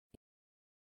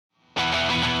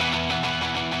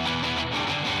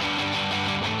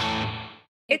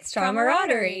It's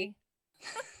camaraderie.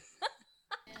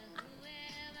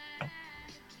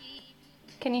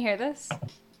 Can you hear this?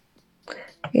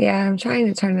 Yeah, I'm trying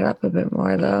to turn it up a bit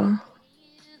more though.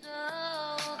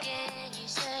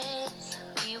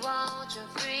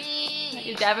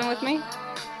 You dabbing with me?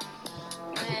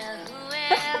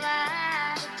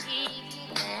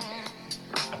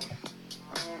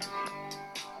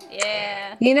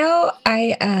 Yeah.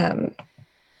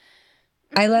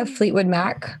 I love Fleetwood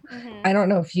Mac. Mm-hmm. I don't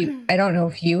know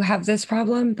if you have this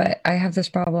problem, but I have this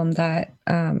problem that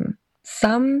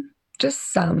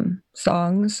some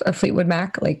songs of Fleetwood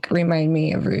Mac like remind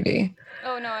me of Rudy.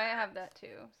 Oh no, I have that too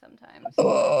sometimes.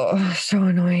 Oh, so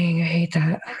annoying. I hate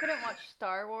that. I couldn't watch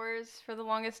Star Wars for the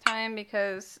longest time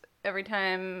because every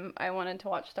time I wanted to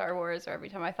watch Star Wars or every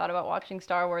time I thought about watching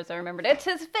Star Wars, I remembered it's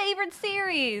his favorite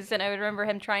series, and I would remember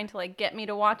him trying to like get me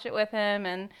to watch it with him,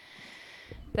 and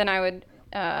then I would,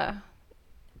 uh,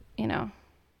 you know,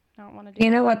 I don't want to do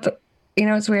You know that. what?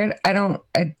 It's weird.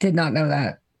 I did not know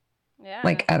that Yeah.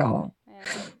 like at all. Yeah.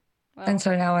 And Well,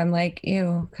 so now I'm like,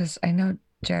 ew, because I know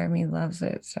Jeremy loves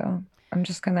it. So I'm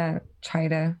just gonna try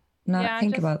to not yeah,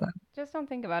 think about that. just don't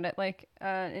think about it. Like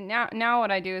now what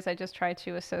I do is I just try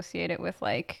to associate it with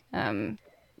like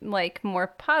more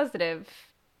positive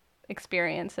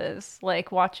experiences,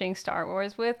 like watching Star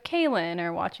Wars with Kaylin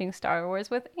or watching Star Wars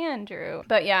with Andrew.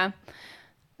 But yeah,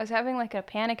 I was having like a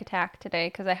panic attack today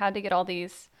because I had to get all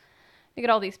these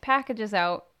packages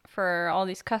out for all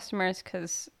these customers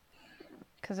because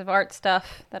of art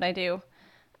stuff that I do.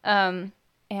 Um,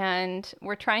 and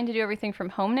we're trying to do everything from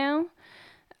home now.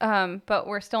 But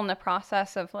we're still in the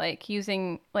process of like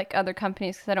using like other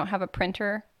companies because I don't have a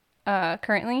printer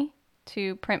currently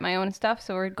to print my own stuff.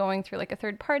 So we're going through like a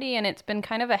third party, and it's been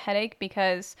kind of a headache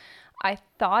because I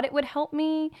thought it would help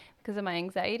me because of my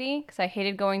anxiety because I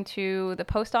hated going to the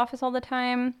post office all the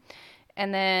time.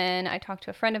 And then I talked to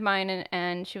a friend of mine,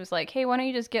 and she was like, hey, why don't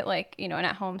you just get like, an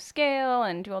at home scale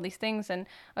and do all these things? And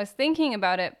I was thinking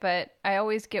about it, but I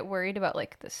always get worried about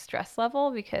like the stress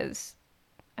level because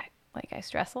I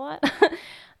stress a lot.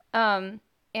 um,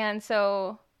 and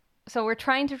so we're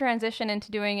trying to transition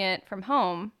into doing it from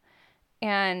home,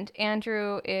 and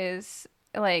Andrew is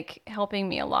like helping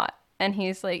me a lot, and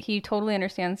he's like he totally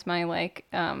understands my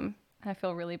I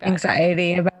feel really bad.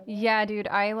 Anxiety about Yeah, dude,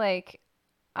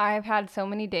 I've had so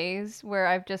many days where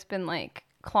I've just been like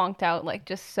clonked out, like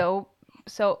just so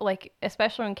like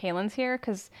especially when Kaylin's here,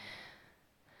 because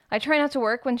I try not to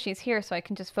work when she's here so I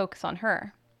can just focus on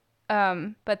her.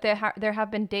 But there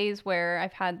have been days where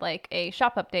I've had like a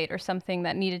shop update or something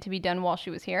that needed to be done while she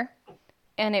was here,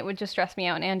 and it would just stress me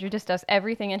out. And Andrew just does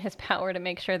everything in his power to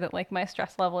make sure that like my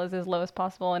stress level is as low as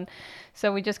possible. And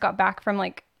so we just got back from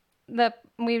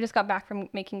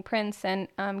making prints and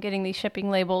getting these shipping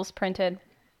labels printed,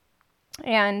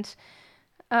 and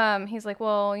he's like,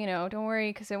 well, don't worry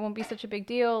because it won't be such a big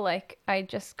deal. Like I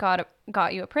just got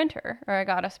you a printer, or I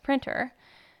got us a printer,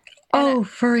 and Oh,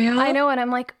 for I real? know, and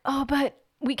I'm like, oh, but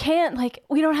we can't, like,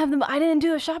 we don't have them. I didn't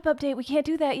do a shop update. We can't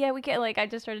do that. Yeah, we can't. Like, I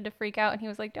just started to freak out, and he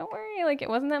was like, don't worry, like, it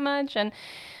wasn't that much. And,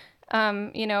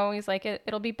 he's like,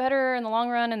 it'll be better in the long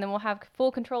run, and then we'll have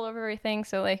full control over everything.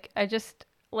 So,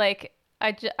 like,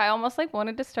 I almost like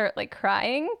wanted to start like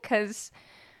crying because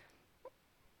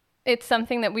it's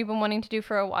something that we've been wanting to do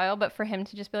for a while, but for him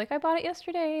to just be like, I bought it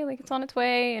yesterday, like, it's on its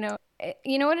way,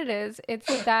 you know what it is?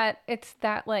 It's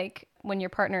that like when your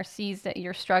partner sees that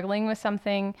you're struggling with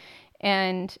something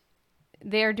and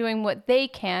they're doing what they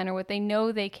can or what they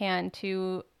know they can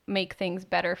to make things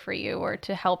better for you or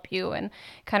to help you, and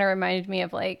kind of reminded me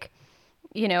of like,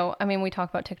 I mean, we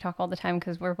talk about TikTok all the time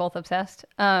because we're both obsessed.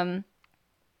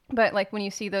 But like when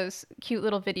you see those cute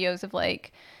little videos of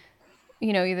like,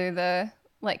 either the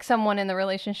like someone in the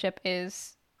relationship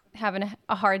is having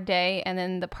a hard day, and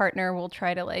then the partner will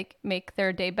try to like make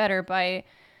their day better by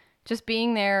just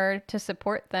being there to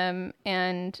support them.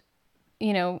 And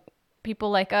you know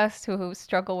people like us who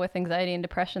struggle with anxiety and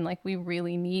depression, like we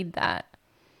really need that.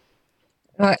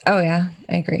 Oh, yeah,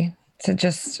 I agree. To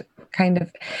just kind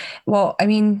of, well, I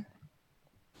mean,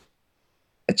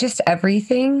 just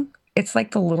everything. It's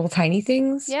like the little tiny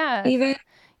things, Yeah. even.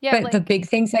 Yeah, But the like, big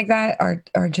things like that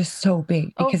are just so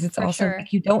big oh, because it's for also sure.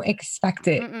 like you don't expect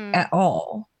it Mm-mm. at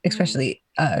all, Mm-hmm. especially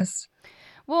us, you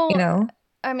Well, know?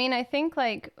 I mean, I think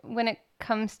like when it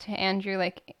comes to Andrew,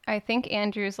 like I think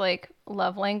Andrew's like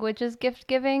love language is gift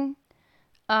giving,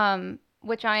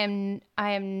 which I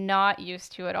am not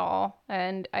used to at all.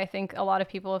 And I think a lot of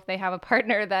people, if they have a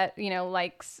partner that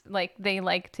likes, like they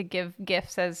like to give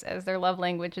gifts as their love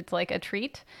language, it's like a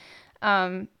treat.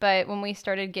 But when we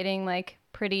started getting like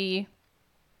pretty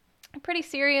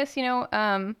serious,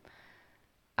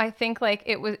 I think like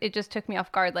it just took me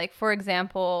off guard. Like for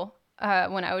example,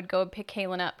 when I would go pick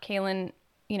Kaylin up, Kaylin,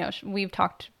 we've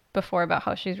talked before about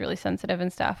how she's really sensitive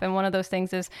and stuff. And one of those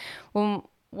things is when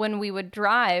we would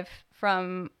drive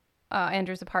from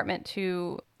Andrew's apartment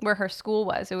to where her school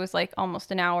was, it was like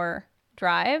almost an hour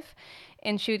drive.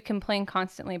 And she would complain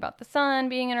constantly about the sun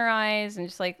being in her eyes and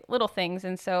just like little things.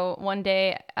 And so one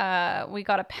day we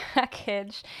got a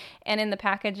package, and in the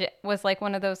package it was like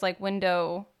one of those like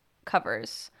window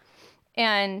covers.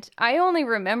 And I only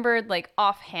remembered like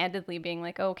offhandedly being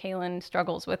like, oh, Kaylin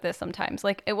struggles with this sometimes.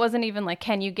 Like it wasn't even like,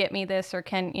 can you get me this? Or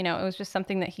it was just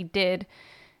something that he did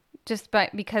just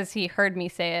because he heard me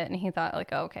say it and he thought like,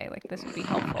 oh, okay, like this would be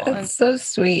helpful. And It's so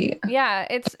sweet. yeah,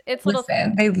 it's little.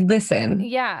 They listen.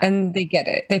 Yeah. And they get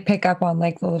it. They pick up on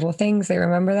like the little things. They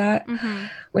remember that,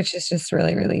 which is just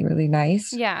really, really, really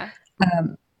nice. Yeah.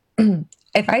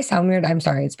 If I sound weird, I'm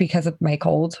sorry. It's because of my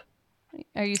cold.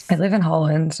 I live in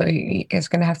Holland, so you guys are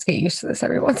gonna have to get used to this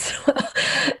every once in a while.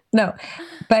 No,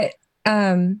 but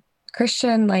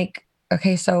Christian, like,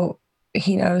 okay, so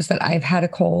he knows that I've had a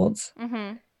cold,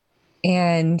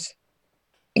 and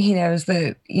he knows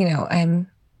that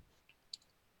I'm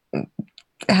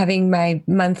having my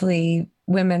monthly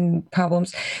women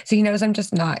problems, so he knows I'm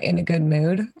just not in a good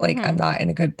mood. Like I'm not in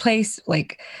a good place.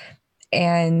 Like,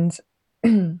 and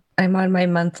I'm on my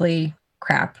monthly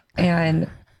crap, and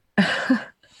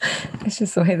it's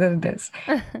just the way that it is.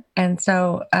 And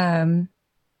so I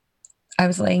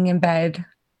was laying in bed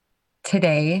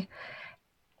today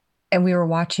and we were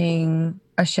watching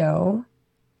a show,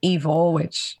 Evil,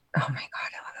 which, oh my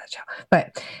God, I love that show.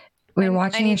 But we were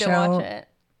watching a show. To watch it.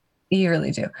 You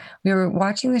really do. We were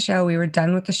watching the show. We were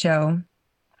done with the show.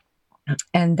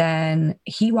 And then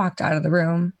he walked out of the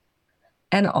room.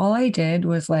 And all I did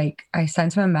was like, I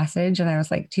sent him a message and I was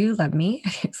like, do you love me?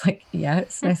 And he's like,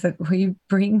 yes. And I said, will you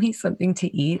bring me something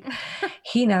to eat?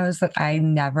 He knows that I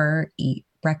never eat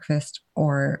breakfast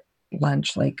or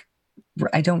lunch. Like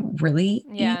I don't really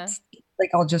eat.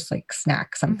 Like I'll just like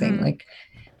snack something like,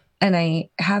 and I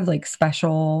have like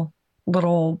special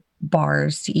little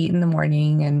bars to eat in the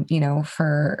morning and,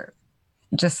 for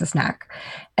just a snack.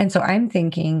 And so I'm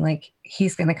thinking like,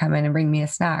 he's going to come in and bring me a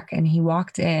snack. And he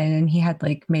walked in and he had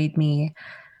like made me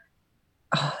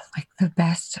like the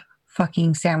best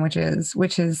fucking sandwiches,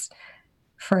 which is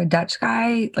for a Dutch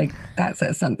guy, like that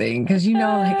says something. Cause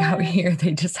like out here,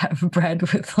 they just have bread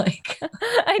with like,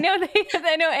 I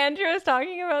know Andrew was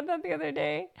talking about that the other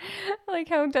day. Like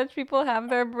how Dutch people have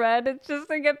their bread. It's just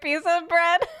like a piece of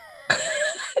bread.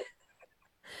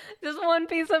 Just one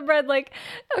piece of bread. Like,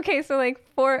 okay, so like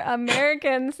for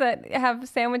Americans that have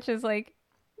sandwiches, like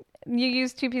you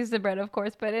use two pieces of bread, of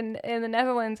course, but in the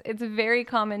Netherlands, it's very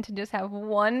common to just have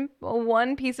one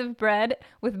piece of bread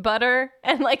with butter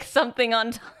and like something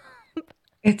on top.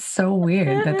 It's so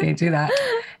weird that they do that.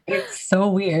 It's so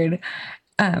weird.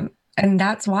 And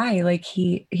that's why like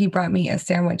he brought me a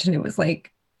sandwich and it was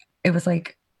like,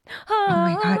 oh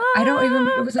my God, I don't even,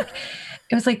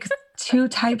 it was like 2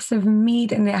 types of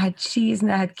meat and it had cheese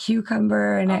and it had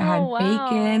cucumber and it had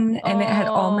bacon and it had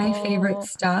all my favorite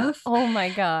stuff. Oh my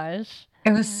gosh.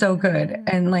 It was so good.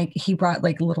 And like, he brought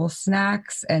like little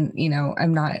snacks and,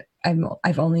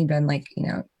 I've only been like,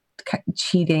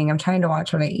 cheating. I'm trying to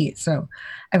watch what I eat. So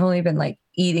I've only been like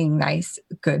eating nice,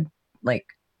 good, like,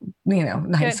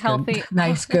 nice, good, healthy,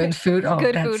 nice, good food. Oh,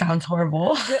 good that food. Sounds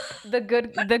horrible. The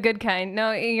good kind.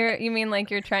 No, you mean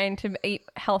like you're trying to eat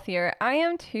healthier. I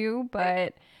am too,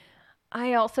 but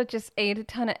I also just ate a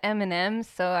ton of M&Ms.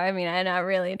 So, I mean, I'm not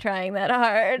really trying that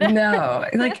hard. No,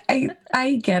 like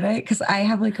I get it because I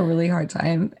have like a really hard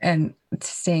time and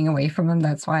staying away from them.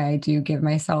 That's why I do give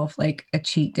myself like a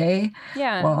cheat day.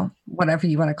 Yeah. Well, whatever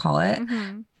you want to call it.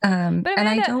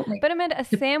 But Amanda,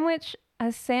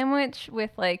 a sandwich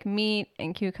with like meat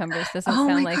and cucumbers doesn't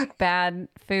sound like bad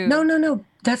food. No.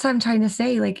 That's what I'm trying to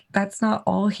say. Like, that's not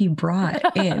all he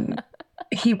brought in.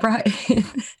 He brought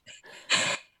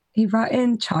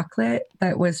in chocolate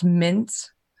that was mint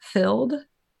filled.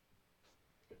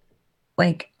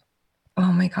 Like,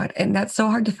 oh my God. And that's so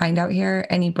hard to find out here.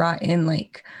 And he brought in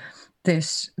like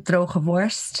this droge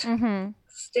worst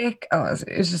stick. Oh,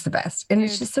 it was just the best. And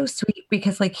it's just so sweet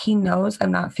because like he knows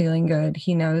I'm not feeling good.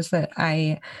 He knows that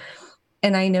I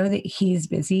know that he's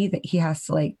busy, that he has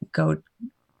to like go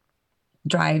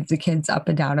drive the kids up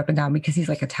and down because he's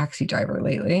like a taxi driver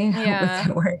lately. Yeah.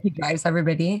 Where he drives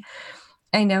everybody.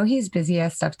 I know he's busy,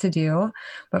 has stuff to do,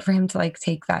 but for him to like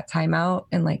take that time out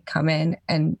and like come in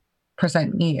and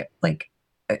present me like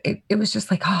it was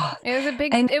just like, oh,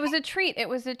 and it was a treat. It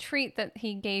was a treat that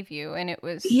he gave you. And it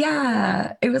was, yeah,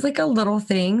 yeah, it was like a little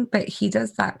thing, but he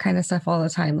does that kind of stuff all the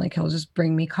time. Like he'll just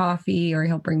bring me coffee or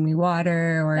he'll bring me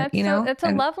water or, that's a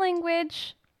and love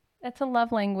language. That's a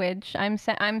love language. I'm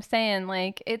saying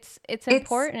like it's it's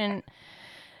important.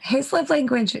 his love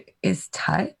language is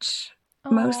touch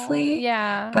Oh, mostly,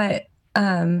 yeah. but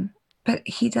but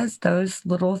he does those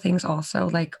little things also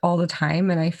like all the time.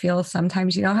 And I feel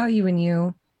sometimes, how you when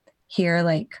you hear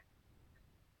like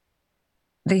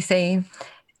they say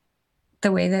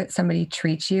the way that somebody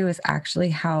treats you is actually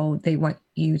how they want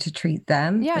you to treat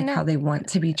them, Yeah, like how no. they want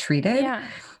to be treated. Yeah.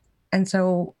 And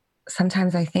so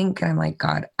sometimes I think I'm like,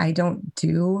 God, I don't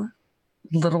do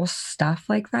little stuff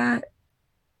like that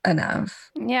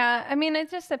enough. Yeah, I mean,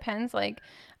 it just depends. Like,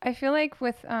 I feel like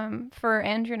with for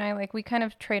Andrew and I, like we kind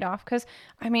of trade off because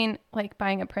I mean, like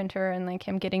buying a printer and like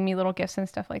him getting me little gifts and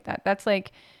stuff like that. That's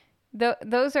like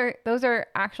those are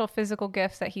actual physical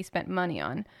gifts that he spent money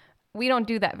on. We don't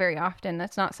do that very often.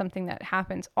 That's not something that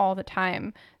happens all the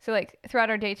time. So like throughout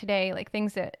our day to day, like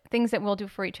things that we'll do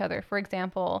for each other. For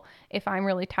example, if I'm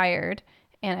really tired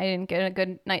and I didn't get a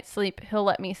good night's sleep, he'll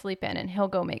let me sleep in and he'll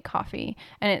go make coffee.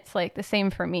 And it's like the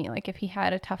same for me. Like if he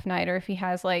had a tough night or if he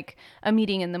has like a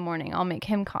meeting in the morning, I'll make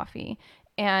him coffee.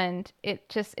 And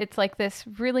it's like this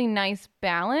really nice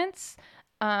balance.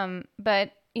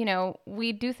 But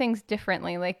we do things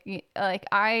differently. Like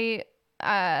the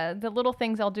little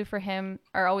things I'll do for him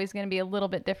are always going to be a little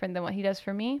bit different than what he does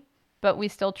for me, but we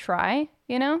still try.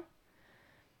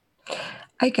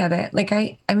 I get it. Like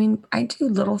I mean, I do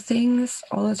little things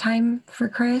all the time for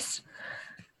Chris.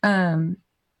 Um,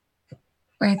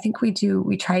 I think we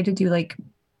try to do like,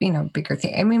 bigger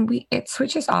thing. I mean, it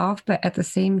switches off, but at the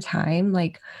same time,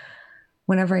 like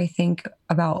whenever I think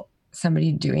about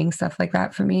somebody doing stuff like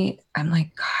that for me, I'm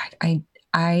like, God,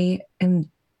 I am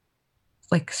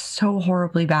like so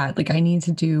horribly bad. Like I need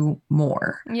to do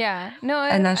more. Yeah. No,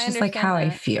 And that's I just like how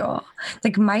understand I that. feel.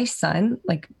 Like my son,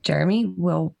 like Jeremy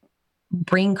will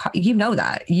bring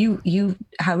that. You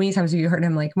how many times have you heard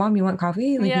him like, Mom, you want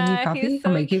coffee? Like you need Yeah, he's coffee?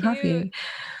 I'll so make you cute. coffee.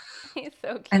 He's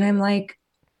so And I'm cute. like,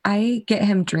 I get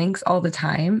him drinks all the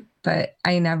time, but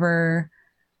I never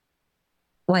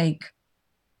like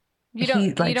he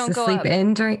You likes don't to go sleep up.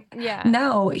 in during Yeah.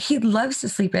 no, he loves to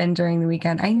sleep in during the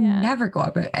weekend. I Yeah. never go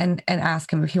up and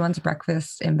ask him if he wants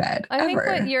breakfast in bed ever.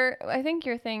 I think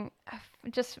your thing,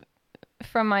 just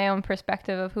from my own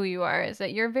perspective of who you are, is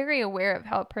that you're very aware of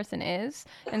how a person is.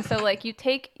 And so like you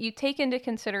take into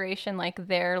consideration like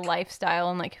their lifestyle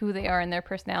and like who they are and their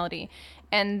personality.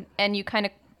 And you kind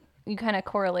of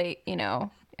correlate,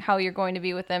 how you're going to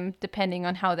be with them depending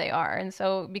on how they are. And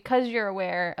so because you're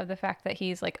aware of the fact that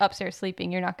he's like upstairs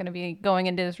sleeping, you're not going to be going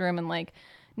into his room and like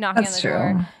knocking on That's the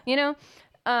door, true. you know?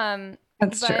 Um,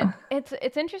 That's but true.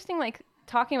 it's interesting like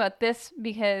talking about this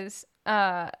because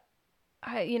I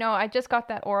just got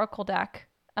that Oracle deck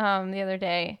the other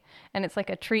day, and it's like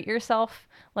a treat yourself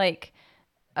like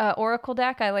Oracle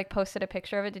deck. I like posted a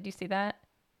picture of it. Did you see that?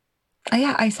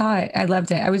 Yeah, I saw it. I loved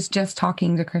it. I was just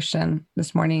talking to Christian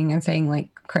this morning and saying, like,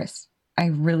 Chris, I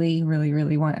really, really,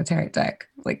 really want a tarot deck,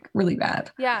 like, really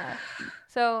bad. Yeah.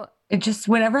 So It just,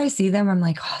 whenever I see them, I'm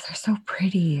like, oh, they're so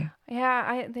pretty.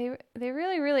 yeah, they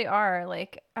really really are.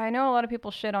 Like I know a lot of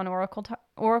people shit on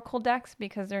Oracle decks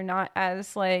because they're not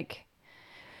as like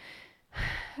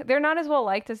they're not as well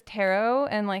liked as tarot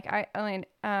and like I mean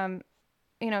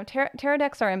tarot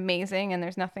decks are amazing and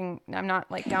there's nothing I'm not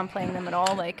like downplaying them at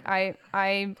all. Like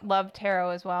I love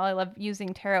tarot as well. I love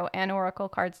using tarot and oracle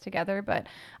cards together, but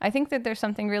I think that there's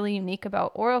something really unique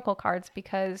about oracle cards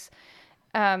because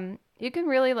you can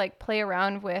really like play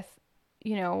around with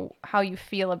how you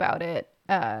feel about it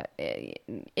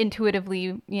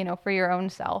intuitively, for your own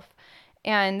self.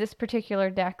 And this particular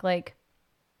deck, like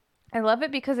I love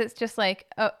it because it's just like,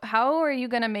 how are you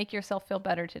going to make yourself feel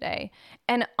better today?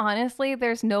 And honestly,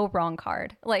 there's no wrong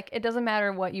card. Like, it doesn't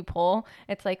matter what you pull.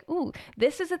 It's like, ooh,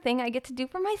 this is a thing I get to do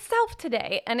for myself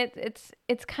today. And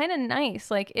it's kind of nice.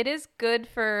 Like, it is good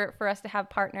for us to have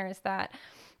partners that,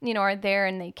 are there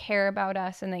and they care about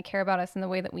us and they care about us in the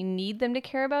way that we need them to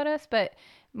care about us. But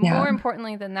more Yeah.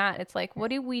 importantly than that, it's like, what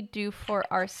do we do for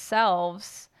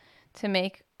ourselves to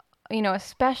make,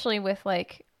 especially with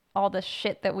like, all the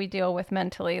shit that we deal with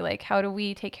mentally, like how do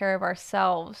we take care of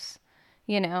ourselves,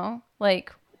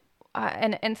 like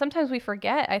and sometimes we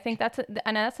forget. I think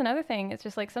and that's another thing. It's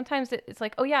just like sometimes it's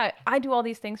like, oh yeah, I do all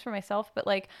these things for myself, but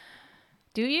like,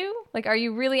 do you, like, are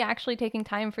you really actually taking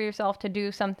time for yourself to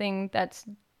do something that's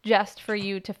just for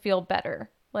you to feel better,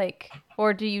 like,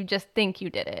 or do you just think you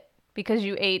did it because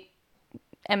you ate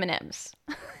M&Ms?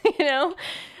 you know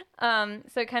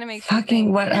So it kind of makes you Fucking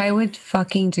think. what I would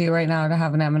fucking do right now to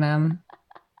have an M&M.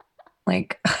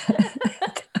 Like,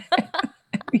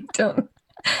 you don't,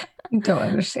 you don't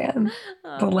understand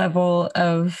the Oh. level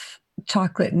of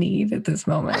chocolate need at this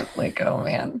moment. Like, oh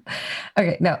man.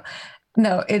 Okay, no,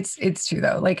 it's true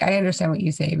though. Like, I understand what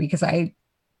you say because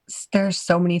there's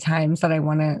so many times that I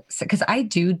want to, because I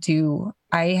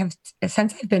have,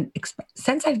 since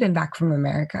I've been back from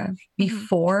America. Mhm.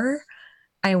 Before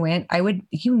I went,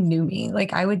 you knew me,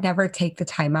 like I would never take the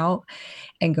time out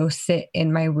and go sit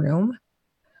in my room.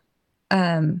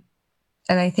 um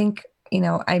and I think,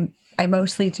 I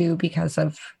mostly do because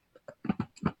of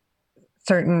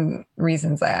certain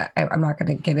reasons that I'm not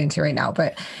going to get into right now,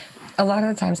 but a lot of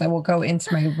the times I will go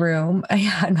into my room.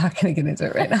 I'm not going to get into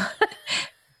it right now.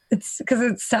 It's because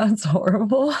it sounds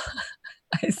horrible.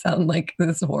 I sound like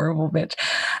this horrible bitch.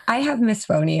 I have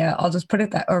misphonia. I'll just put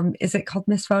it that, or is it called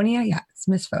misphonia? Yeah, it's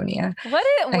misphonia. I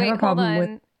have Wait, a hold problem with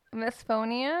on.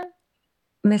 Misphonia?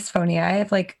 misphonia. I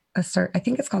have like I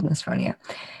think it's called misphonia.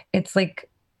 It's like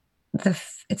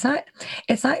it's not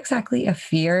exactly a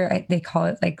fear. They call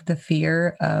it like the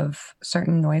fear of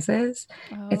certain noises.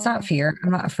 It's not Oh. fear.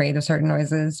 I'm not afraid of certain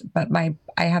noises, but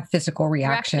I have physical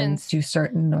reactions Reactions. to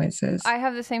certain noises. I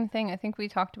have the same thing. I think we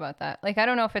talked about that. Like, I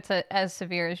don't know if it's as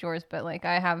severe as yours, but like,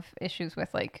 I have issues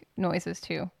with like noises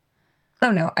too.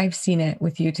 Oh no, I've seen it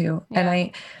with you too. And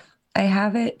Yeah. I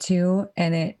have it too,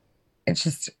 and it's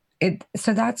just it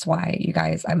so that's why, you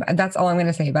guys, that's all I'm going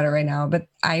to say about it right now, but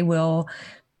I will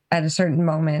at a certain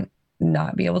moment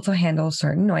not be able to handle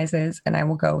certain noises, and I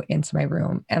will go into my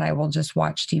room and I will just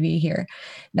watch TV here.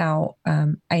 Now,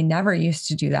 I never used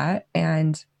to do that,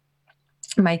 and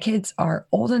my kids are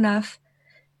old enough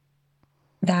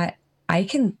that I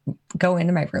can go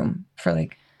into my room for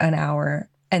like an hour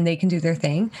and they can do their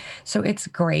thing. So it's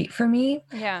great for me.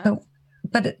 Yeah.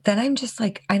 But then I'm just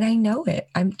like, and I know it.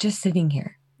 I'm just sitting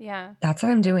here. Yeah. That's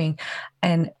what I'm doing.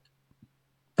 And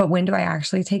but when do I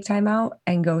actually take time out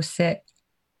and go sit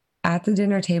at the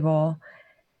dinner table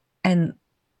and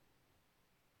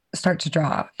start to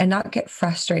draw and not get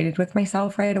frustrated with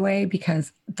myself right away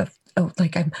because I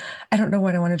don't know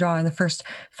what I want to draw in the first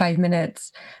 5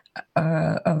 minutes,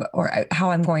 or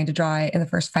how I'm going to draw it in the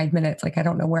first 5 minutes. Like I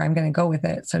don't know where I'm going to go with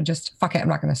it, so just fuck it. I'm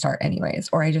not going to start anyways,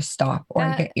 or I just stop, or I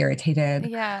That get irritated.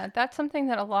 Yeah, that's something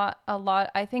that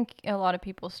I think a lot of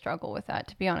people struggle with that,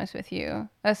 to be honest with you.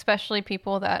 Especially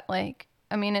people that like,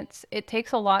 I mean, it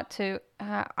takes a lot to,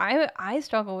 I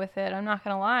struggle with it. I'm not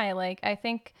gonna lie. Like, I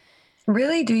think,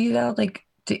 Really, do you though? Like,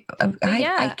 I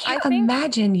yeah, I can't think,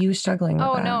 imagine you struggling with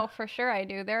oh that. no, for sure I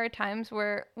do. There are times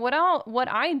where what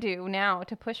I do now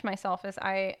to push myself is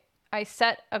I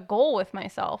set a goal with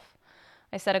myself.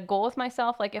 I set a goal with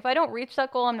myself. Like if I don't reach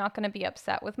that goal, I'm not going to be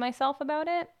upset with myself about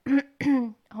it.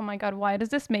 Oh my God, why does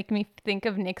this make me think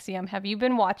of Nixium? Have you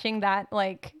been watching that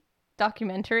like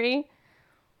documentary?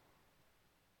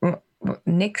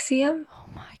 Nixium? Oh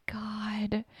my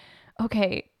God.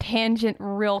 Okay, tangent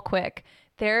real quick.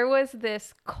 There was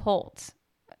this cult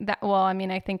that, well, I mean,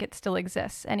 I think it still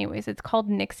exists. Anyways, it's called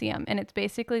Nixium, and it's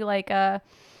basically like a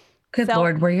Good self.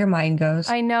 Lord, where your mind goes.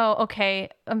 I know. Okay.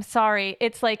 I'm sorry.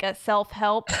 It's like a self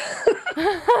help.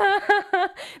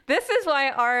 This is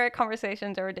why our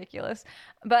conversations are ridiculous.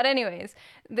 But anyways,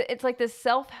 it's like this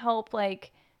self help,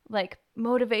 like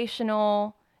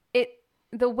motivational. It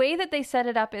The way that they set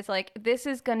it up is like this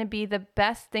is going to be the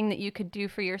best thing that you could do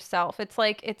for yourself. It's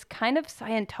like it's kind of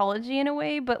Scientology in a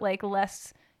way, but like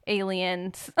less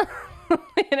aliens,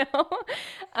 you know.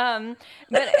 Um,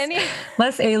 but any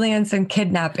Less aliens and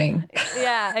kidnapping.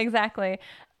 Yeah, exactly.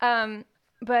 Um,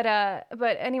 but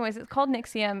anyways, it's called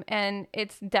Nixium, and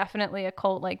it's definitely a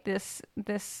cult. Like there's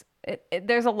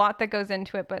a lot that goes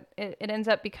into it, but it ends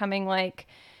up becoming like,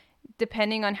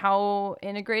 depending on how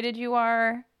integrated you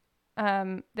are.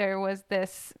 There was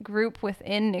this group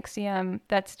within Nixium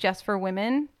that's just for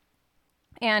women,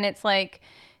 and it's like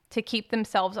to keep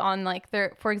themselves on like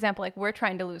their, for example, like we're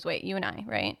trying to lose weight, you and I,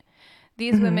 right?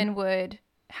 These Mhm. women would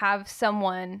have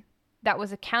someone that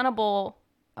was accountable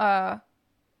uh,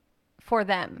 for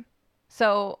them.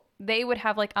 So they would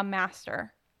have like a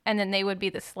master, and then they would be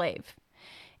the slave.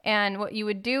 And what you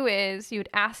would do is you would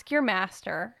ask your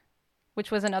master,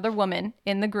 which was another woman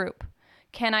in the group,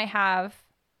 can I have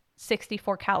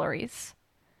 64 calories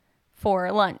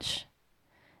for lunch?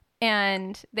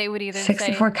 And they would either say,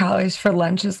 64 calories for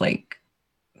lunch is like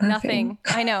nothing. nothing.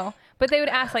 I know. But they would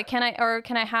ask like, can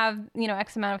I have,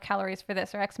 X amount of calories for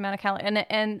this or X amount of calories?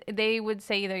 And they would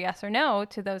say either yes or no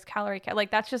to those like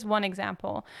that's just one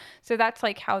example. So that's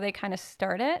like how they kind of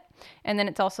start it. And then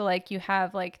it's also like you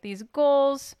have like these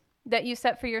goals. that you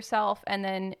set for yourself, and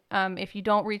then if you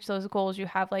don't reach those goals, you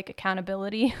have like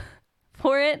accountability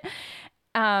for it.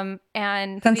 And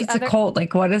Since the it's a other cult,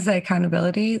 like what is the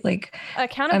accountability? Like, I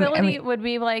accountability mean, would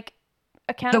be like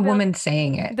the accountability. woman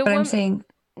saying it, The but I'm woman,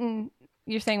 saying,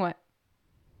 you're saying what?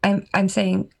 I'm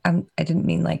saying, I didn't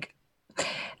mean like,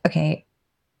 okay,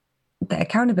 the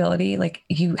accountability, like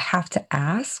you have to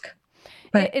ask,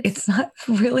 but It's it's not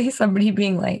really somebody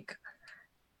being like,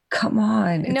 come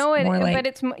on. It's no, more but like,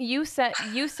 it's you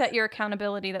set your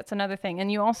accountability. That's another thing,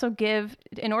 and you also give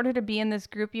in order to be in this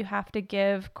group. You have to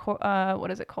give what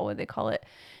is it called? What do they call it?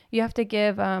 You have to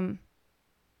give what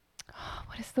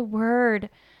is the word?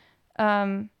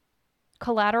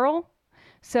 Collateral.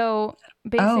 So oh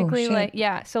basically, like shit.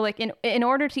 yeah. So like in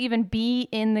order to even be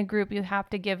in the group, you have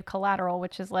to give collateral,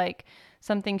 which is like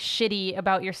something shitty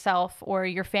about yourself or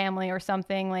your family or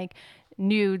something like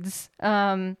nudes.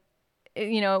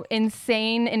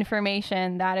 Insane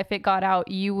information that if it got out,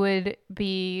 you would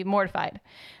be mortified.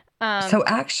 So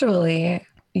actually, Yeah.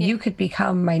 you could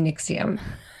become my Nixium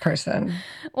person.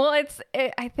 Well, I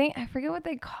think I forget what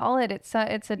they call it. It's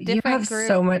a You different have group.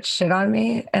 so much shit on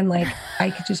me, and like I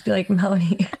could just be like,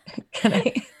 Melanie, can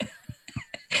I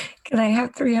can I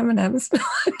have 3 M&Ms? No,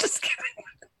 I'm just kidding.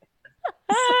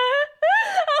 Oh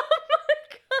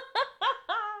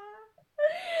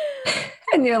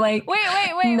And you're like, my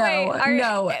god. Wait. no,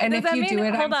 no. And Does if that you mean do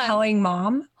it, hold I'm on? telling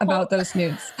mom Hold, about those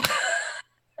nudes.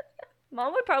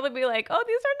 Mom would probably be like, "Oh,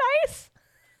 these are nice.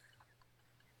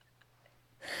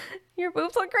 Your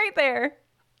boobs look great there.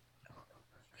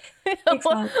 Thanks,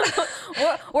 mom.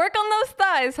 Work on those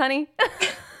thighs, honey."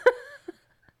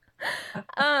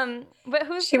 But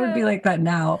who's She would be like that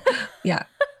now. Yeah.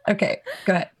 Okay,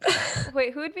 go ahead.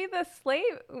 wait, who would be the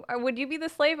slave? Or would you be the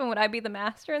slave and would I be the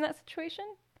master in that situation?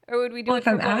 Or would we do Well, it if for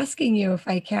I'm both? asking you if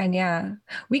I can, yeah,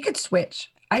 we could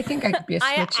switch. I think I could be a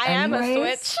switch I am a switch,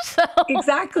 anyways. so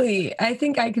Exactly. I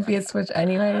think I could be a switch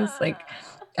anyways. Like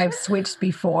I've switched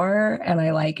before and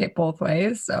I like it both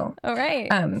ways. So, all right,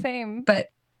 um, same. but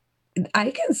I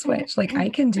can switch. Like I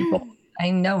can do both. I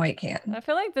know I can. I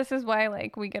feel like this is why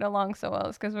like we get along so well,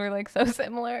 is because we're like so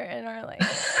similar in our like.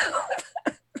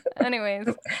 Anyways,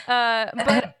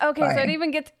 but okay, so it Sorry. even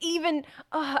gets even.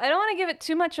 Oh, I don't want to give it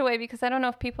too much away because I don't know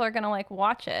if people are gonna like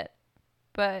watch it.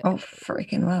 But Oh,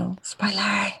 freaking well. Spoiler.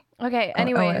 okay, Oh, wait,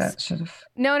 anyways, that should have.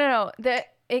 no. That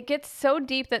it gets so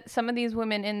deep that some of these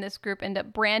women in this group end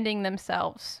up branding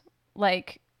themselves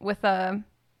like with a.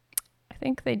 I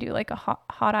think they do like a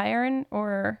hot iron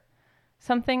or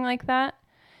something like that,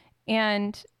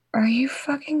 and Are you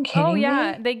fucking oh kidding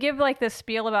yeah, me? they give like this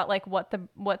spiel about like what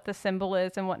the symbol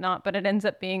is and whatnot, but it ends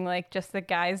up being like just the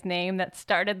guy's name that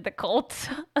started the cult.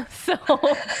 So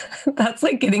That's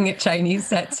like getting a Chinese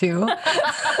tattoo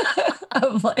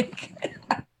of like.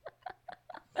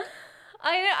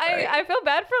 I feel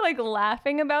bad for like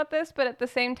laughing about this, but at the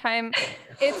same time,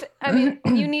 it's I mean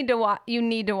you need to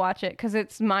watch it because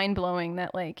it's mind blowing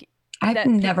that like I've that.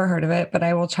 never heard of it, but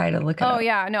I will try to look it Oh up.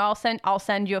 yeah, no, I'll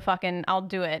send you a fucking I'll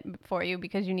do it for you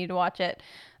because you need to watch it.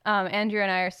 Andrew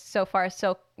and I are so far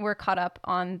so we're caught up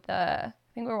on I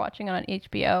think we're watching it on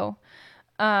HBO.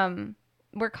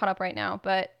 We're caught up right now,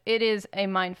 but it is a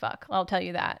mind fuck. I'll tell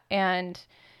you that. And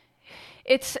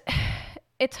it's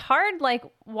it's hard like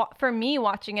for me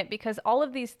watching it because all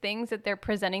of these things that they're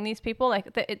presenting these people like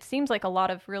it seems like a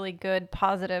lot of really good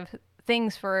positive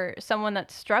things for someone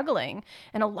that's struggling,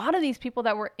 and a lot of these people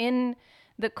that were in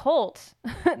the cult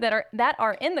that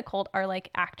are in the cult are like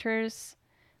actors,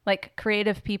 like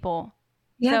creative people.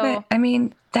 Yeah, So but I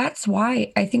mean, that's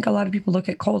why I think a lot of people look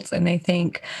at cults and they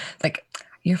think, like,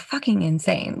 you're fucking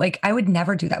insane. Like, I would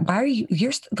never do that. Why are you?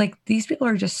 Like, these people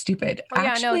are just stupid. oh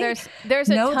yeah, no, Actually, there's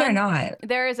a no, they're ton not.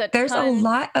 there is a There's a ton.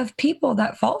 lot of people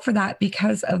that fall for that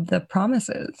because of the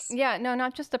promises. Yeah, no,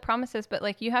 not just the promises, but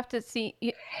like you have to see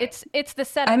it's the I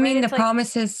setup, right? mean, the It's like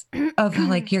promises of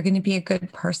like you're going to be a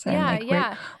good person. yeah, Like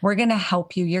yeah. we're going to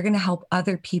help you. You're going to help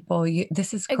other people.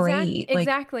 This is great. Like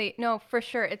Exactly. No, for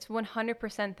sure. It's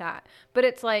 100% that. But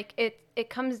it's like it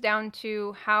comes down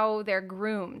to how they're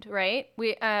groomed, right?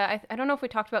 I don't know if we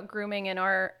talked about grooming in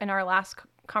our last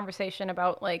conversation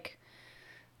about like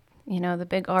the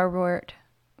big R word,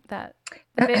 that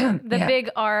the yeah, big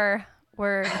R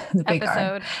word the big R.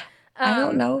 episode. I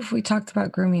don't know if we talked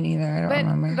about grooming either. I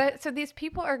don't remember. But so these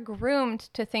people are groomed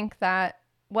to think that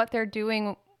what they're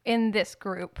doing in this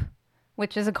group,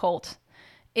 which is a cult,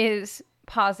 is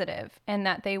positive and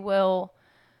that they will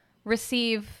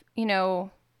receive,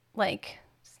 like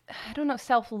I don't know,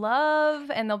 self-love,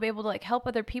 and they'll be able to like help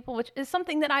other people, which is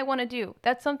something that I want to do.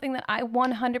 That's something that I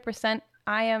 100%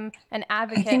 I am an I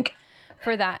advocate think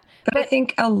for that. But I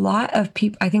think a lot of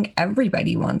people, I think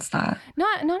everybody wants that.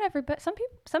 Not everybody.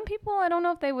 Some people, I don't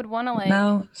know if they would want to like.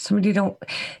 No, some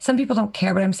people don't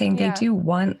care, but I'm saying they Yeah. do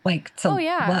want like Oh to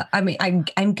yeah. love. I mean,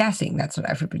 I'm guessing that's what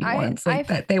everybody wants, like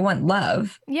that they want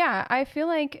love. Yeah, I feel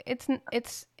like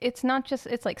it's not just,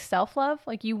 it's like self-love.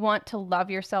 Like you want to love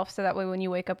yourself so that way when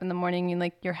you wake up in the morning and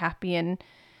like you're happy and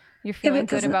you're Yeah, feeling but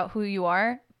good about who you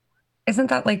are. isn't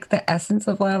that like the essence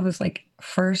of love is like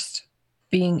first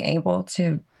being able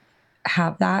to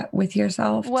have that with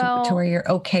yourself to Well, where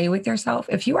you're okay with yourself?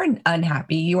 If you are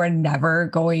unhappy, you are never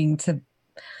going to,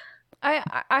 I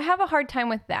have a hard time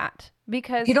with that if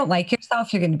because, you don't like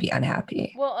yourself, you're going to be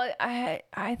unhappy. well, I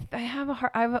have a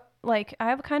hard, I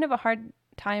have kind of a hard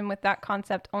time with that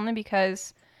concept only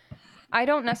because I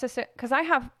don't necessarily, because I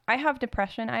have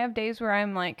depression. I have days where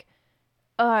I'm like,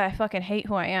 oh, I fucking hate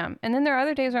who I am. And then there are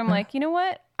other days where I'm like, you know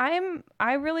what?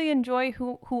 I really enjoy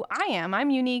who I am.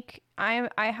 I'm unique. I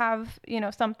have,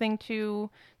 something to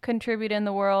contribute in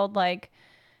the world, like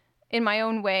in my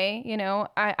own way,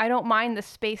 I don't mind the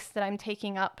space that I'm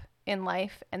taking up in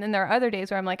life. And then there are other days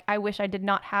where I'm like, I wish I did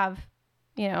not have,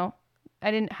 you know,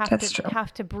 I didn't have That's to true.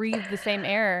 have to breathe the same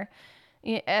air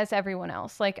as everyone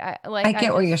else. I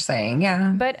get what you're saying.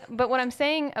 Yeah. but what I'm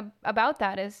saying about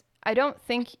that is I don't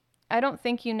think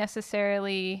you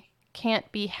necessarily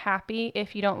can't be happy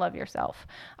if you don't love yourself.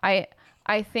 I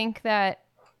think that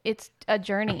it's a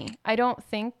journey. I don't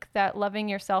think that loving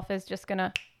yourself is just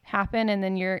gonna happen and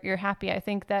then you're happy. I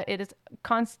think that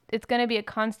it's gonna be a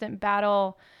constant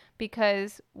battle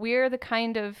because we're the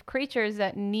kind of creatures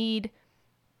that need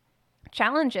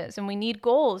challenges and we need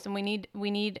goals and we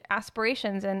need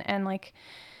aspirations and like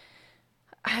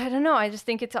I don't know. I just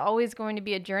think it's always going to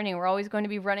be a journey. We're always going to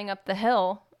be running up the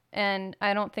hill. And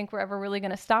I don't think we're ever really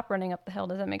going to stop running up the hill.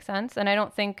 Does that make sense? And I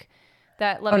don't think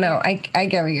that Oh loving no, your, I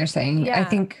get what you're saying. I yeah,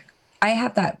 think I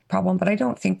have that problem, but I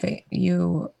don't think that I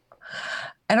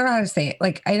don't know how to say it.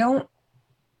 Like I don't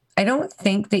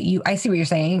think that I see what you're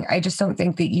saying. I just don't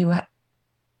think that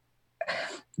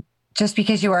just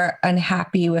because you are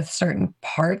unhappy with certain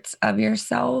parts of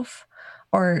yourself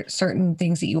or certain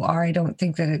things that you are, I don't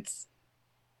think that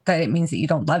it means that you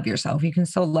don't love yourself. You can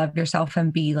still love yourself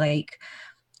and be like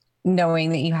knowing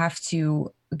that you have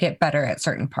to get better at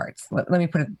certain parts.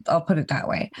 I'll put it that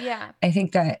way. yeah, I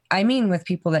think that, I mean, with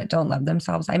people that don't love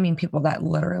themselves, I mean, people that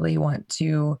literally want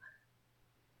to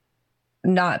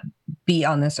not be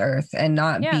on this earth and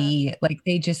not yeah, be like,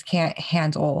 they just can't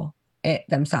handle it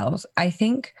themselves. I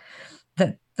think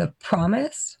that the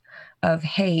promise of,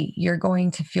 hey, you're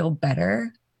going to feel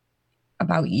better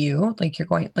about you, like you're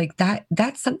going like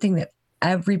that's something that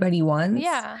everybody wants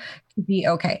yeah. to be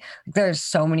okay. There's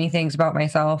so many things about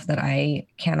myself that I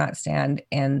cannot stand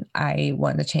and I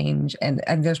want to change. And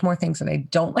there's more things that I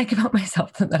don't like about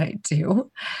myself than that I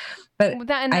do. But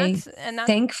That and I that's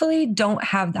thankfully don't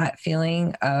have that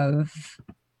feeling of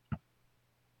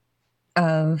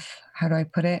how do I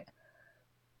put it?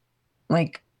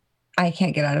 Like I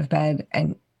can't get out of bed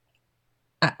and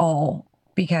at all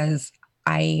because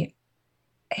I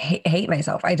hate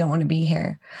myself. I don't want to be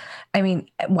here. I mean,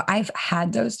 I've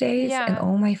had those days and yeah,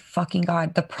 oh my fucking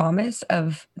God, the promise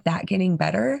of that getting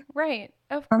better right.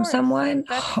 Of from course. someone.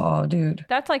 Oh, dude,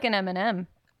 That's like an M&M.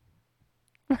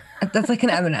 that's like an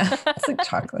M&M. It's like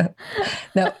chocolate.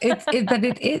 No, but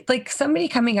it like somebody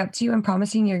coming up to you and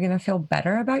promising you're going to feel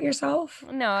better about yourself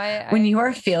No, when I you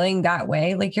are feeling that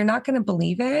way. Like you're not going to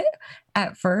believe it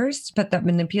at first, but the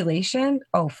manipulation,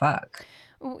 oh, fuck.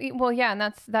 well, yeah, and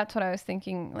that's what I was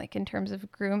thinking, like in terms of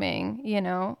grooming,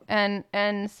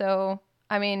 and so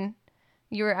I mean,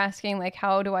 you were asking like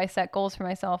how do I set goals for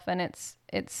myself, and it's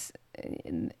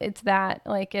that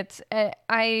like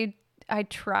I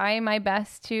try my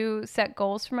best to set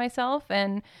goals for myself,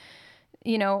 and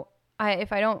I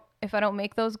if I don't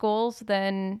make those goals,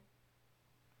 then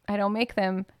I don't make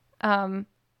them, and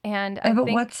I But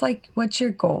think what's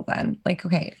your goal then? Like,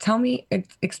 okay, tell me,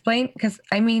 explain, because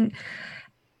I mean,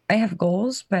 I have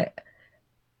goals, but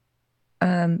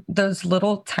those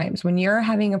little times when you're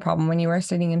having a problem, when you are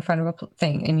sitting in front of a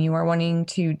thing and you are wanting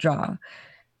to draw,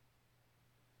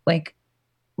 like,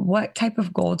 what type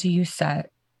of goal do you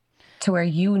set to where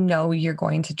you know you're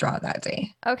going to draw that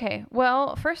day? Okay.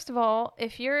 Well, first of all,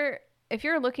 if you're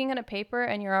looking at a paper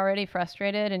and you're already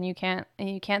frustrated and you can't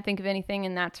think of anything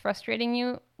and that's frustrating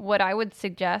you, what I would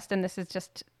suggest, and this is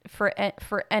just for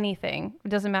anything, it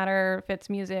doesn't matter if it's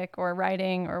music or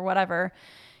writing or whatever,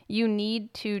 you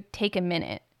need to take a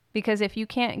minute, because if you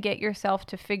can't get yourself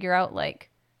to figure out like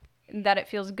that it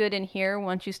feels good in here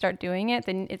once you start doing it,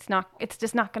 then it's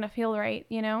just not going to feel right,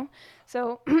 you know?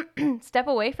 So step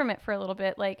away from it for a little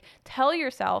bit. Like, tell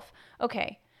yourself,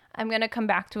 okay, I'm going to come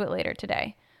back to it later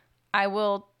today. I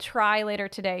will try later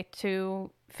today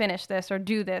to finish this or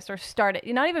do this or start it.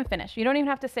 You not even finish. You don't even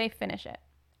have to say finish it.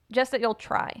 Just that you'll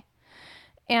try.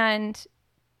 And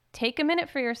take a minute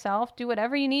for yourself. Do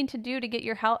whatever you need to do to get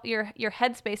your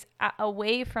headspace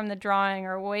away from the drawing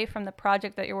or away from the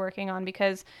project that you're working on,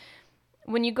 because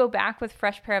when you go back with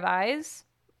fresh pair of eyes,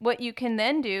 what you can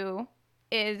then do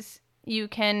is you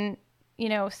can, you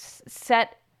know,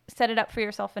 set it up for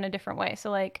yourself in a different way.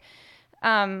 So like,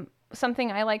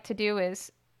 something I like to do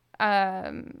is,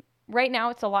 right now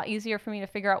it's a lot easier for me to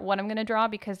figure out what I'm going to draw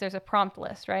because there's a prompt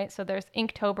list, right? So there's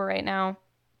Inktober right now.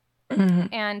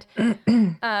 And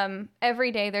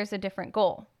every day there's a different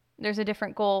goal. There's a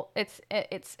different goal. It's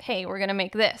hey, we're going to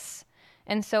make this.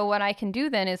 And so what I can do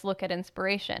then is look at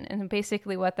inspiration. And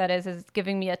basically what that is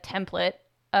giving me a template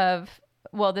of,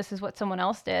 well, this is what someone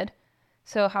else did.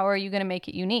 So how are you going to make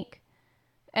it unique?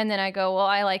 And then I go, well,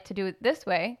 I like to do it this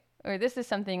way, or this is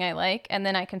something I like. And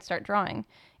then I can start drawing.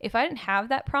 If I didn't have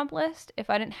that prompt list, if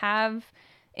I didn't have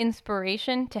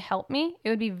inspiration to help me, it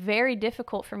would be very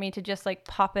difficult for me to just like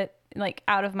pop it like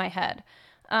out of my head.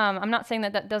 I'm not saying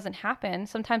that that doesn't happen.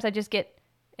 Sometimes I just get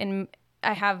in,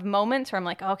 I have moments where I'm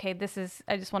like, okay,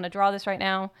 I just want to draw this right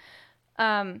now.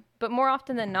 But more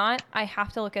often than not, I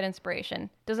have to look at inspiration.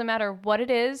 Doesn't matter what it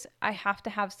is. I have to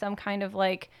have some kind of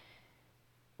like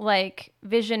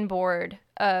vision board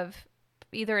of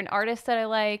either an artist that I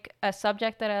like, a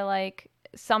subject that I like,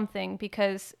 something,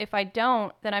 because if I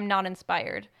don't, then I'm not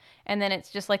inspired. And then it's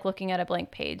just like looking at a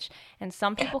blank page. And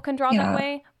some people can draw that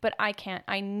way, but I can't.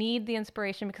 I need the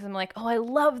inspiration because I'm like, oh, I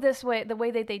love this way, the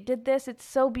way that they did this. It's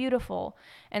so beautiful.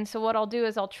 And so what I'll do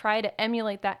is I'll try to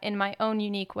emulate that in my own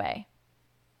unique way.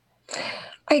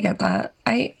 I get that.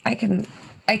 I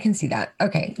can see that.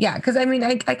 Okay. Yeah. Cause I mean,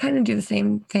 I kind of do the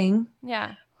same thing.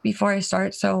 Yeah. Before I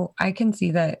start. So I can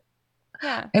see that.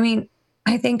 Yeah. I mean,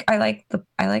 I think I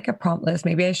like a prompt list.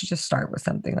 Maybe I should just start with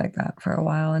something like that for a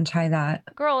while and try that.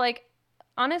 Girl, like,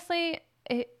 honestly,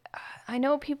 I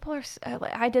know people are,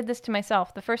 I did this to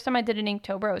myself. The first time I did an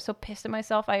Inktober, I was so pissed at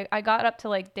myself. I got up to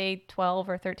like day 12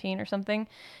 or 13 or something.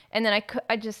 And then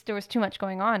there was too much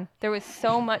going on. There was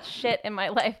so much shit in my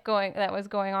life that was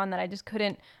going on that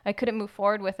I couldn't move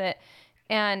forward with it.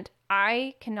 And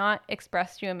I cannot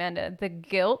express to you, Amanda, the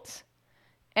guilt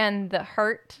and the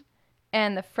hurt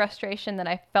and the frustration that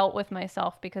I felt with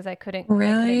myself because I couldn't do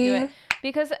it.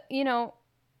 Because, you know,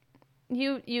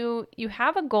 you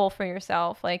have a goal for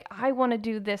yourself. Like, I want to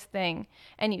do this thing,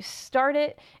 and you start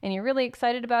it and you're really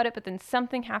excited about it, but then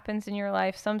something happens in your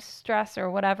life, some stress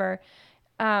or whatever,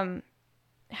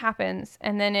 happens.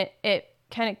 And then it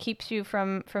kind of keeps you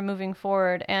from moving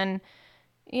forward. And,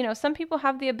 you know, some people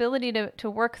have the ability to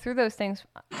work through those things.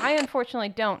 I unfortunately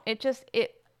don't.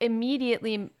 It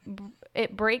immediately,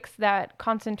 it breaks that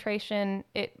concentration.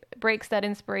 It breaks that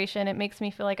inspiration. It makes me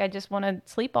feel like I just want to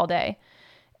sleep all day.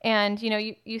 And, you know,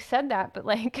 you said that, but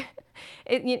like,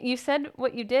 you said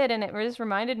what you did, and it just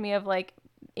reminded me of like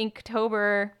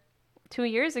Inktober 2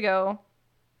 years ago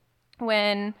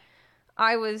when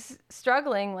I was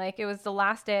struggling. Like, it was the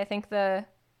last day. I think the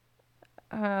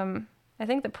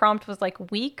prompt was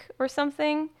like week or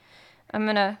something.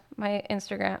 My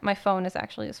phone is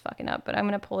actually just fucking up, but I'm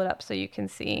going to pull it up so you can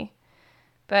see.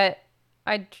 But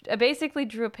I basically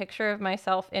drew a picture of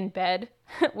myself in bed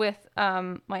with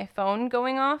my phone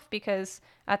going off, because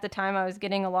at the time I was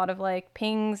getting a lot of like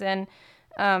pings and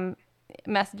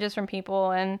messages from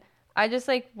people, and I just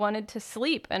like wanted to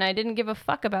sleep, and I didn't give a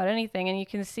fuck about anything. And you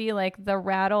can see like the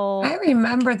rattle. I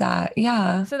remember that.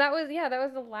 Yeah. So that was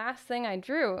the last thing I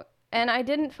drew. And I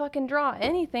didn't fucking draw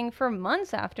anything for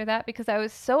months after that because I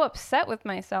was so upset with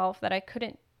myself that I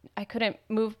couldn't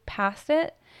move past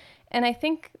it. And I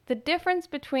think the difference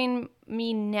between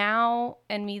me now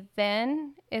and me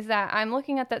then is that I'm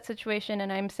looking at that situation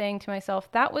and I'm saying to myself,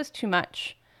 that was too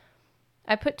much.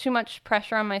 I put too much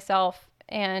pressure on myself,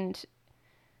 and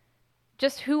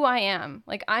just who I am.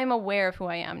 Like, I'm aware of who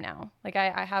I am now. Like,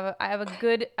 I have a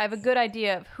good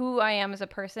idea of who I am as a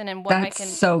person and what I can.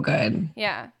 That's so good.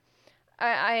 Yeah.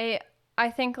 I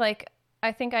think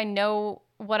I know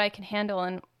what I can handle,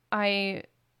 and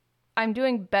I'm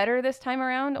doing better this time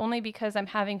around only because I'm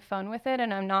having fun with it,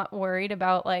 and I'm not worried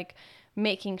about like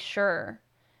making sure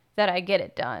that I get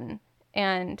it done.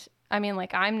 And I mean,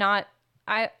 like, I'm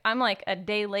like a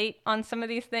day late on some of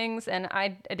these things, and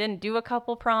I didn't do a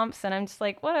couple prompts, and I'm just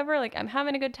like, whatever, like, I'm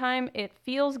having a good time. It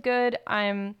feels good.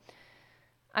 I'm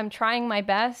trying my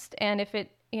best. And if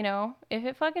you know, if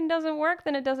it fucking doesn't work,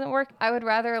 then it doesn't work. I would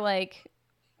rather like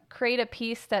create a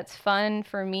piece that's fun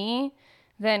for me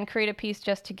than create a piece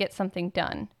just to get something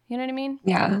done. You know what I mean?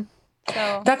 Yeah.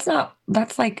 So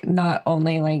That's like not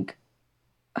only like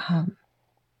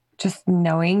just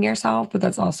knowing yourself, but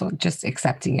that's also just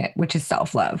accepting it, which is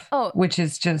self-love, oh, which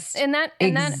is just and that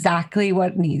exactly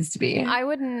what needs to be. I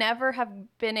would never have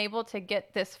been able to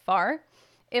get this far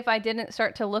if I didn't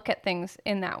start to look at things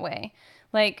in that way.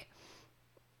 Like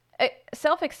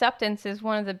self-acceptance is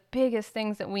one of the biggest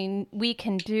things that we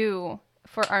can do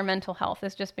for our mental health,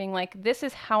 is just being like, this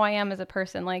is how I am as a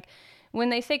person. Like when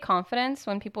they say confidence,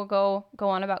 when people go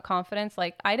on about confidence,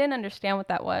 like I didn't understand what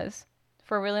that was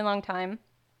for a really long time.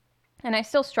 And I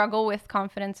still struggle with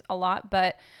confidence a lot,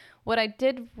 but what I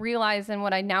did realize and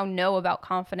what I now know about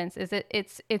confidence is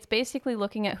it's basically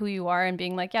looking at who you are and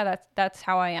being like, yeah, that's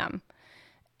how I am.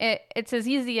 It's as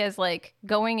easy as like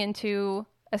going into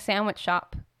a sandwich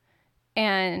shop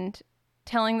and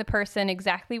telling the person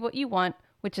exactly what you want,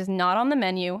 which is not on the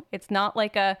menu. It's not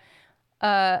like a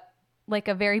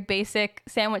very basic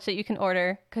sandwich that you can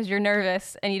order because you're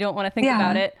nervous and you don't want to think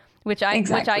about it, which I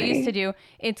used to do.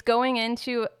 It's going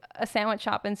into a sandwich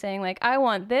shop and saying like, I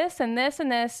want this and this and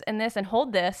this and this and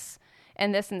hold this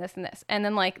and this and this and this, and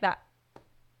then like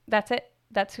that's it.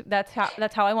 That's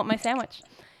how I want my sandwich.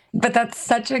 But that's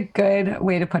such a good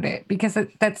way to put it, because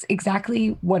that's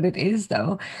exactly what it is,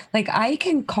 though. Like, I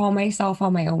can call myself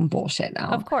on my own bullshit now.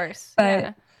 Of course. But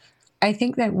yeah. I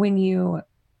think that when you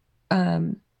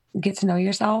get to know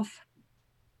yourself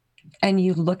and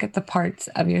you look at the parts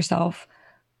of yourself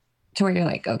to where you're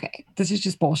like, okay, this is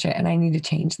just bullshit and I need to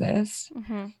change this,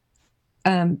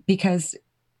 because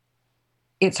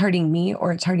it's hurting me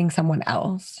or it's hurting someone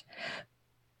else.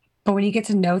 But when you get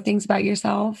to know things about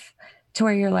yourself to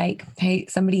where you're like, hey,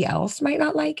 somebody else might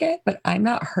not like it, but I'm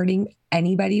not hurting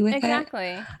anybody with it.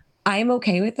 Exactly. I'm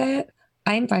okay with it.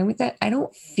 I'm fine with it. I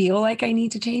don't feel like I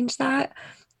need to change that.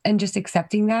 And just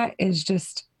accepting that is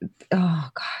just, oh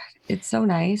God, it's so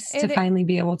nice to finally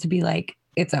be able to be like,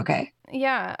 it's okay.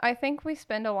 Yeah, I think we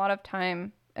spend a lot of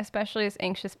time, especially as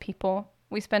anxious people,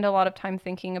 we spend a lot of time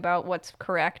thinking about what's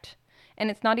correct. And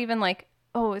it's not even like,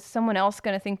 oh, is someone else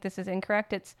going to think this is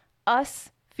incorrect? It's us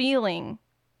feeling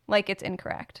like it's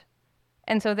incorrect.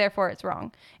 And so therefore it's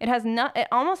wrong. It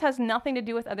almost has nothing to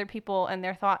do with other people and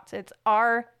their thoughts. It's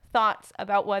our thoughts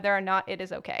about whether or not it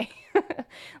is okay.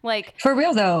 Like, for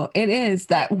real though, it is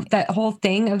that whole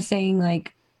thing of saying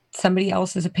like somebody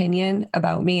else's opinion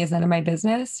about me is none of my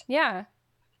business. Yeah.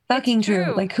 Fucking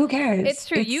true. Like, who cares? It's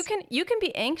true. You can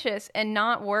be anxious and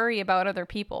not worry about other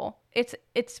people.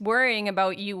 It's worrying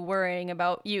about you worrying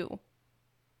about you.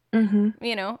 Mm-hmm.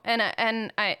 You know,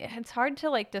 and it's hard to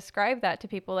like describe that to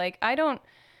people. Like, I don't,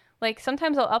 like,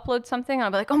 sometimes I'll upload something and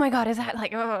I'll be like, oh my God, is that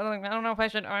like, oh, I don't know if I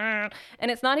should, and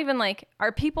it's not even like,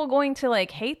 are people going to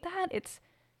like hate that? It's,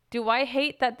 do I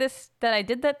hate that I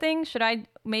did that thing?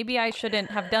 Maybe I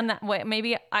shouldn't have done that.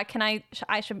 Maybe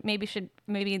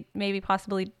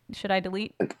possibly should I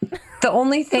delete? The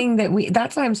only thing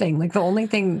that's what I'm saying. Like, the only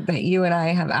thing that you and I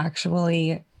have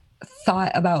actually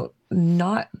thought about,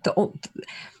 the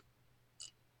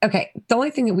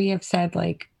only thing that we have said,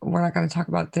 like, we're not going to talk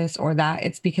about this or that,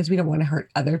 it's because we don't want to hurt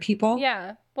other people.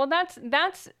 Yeah. Well, that's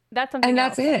something and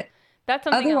that's else. it. That's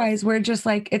something Otherwise, else. We're just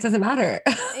like, it doesn't matter.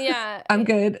 Yeah. I'm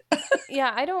good.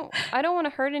 Yeah, I don't want to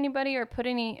hurt anybody or put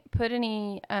any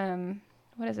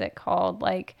what is it called?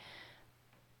 Like,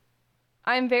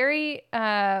 I'm very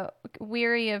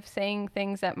weary of saying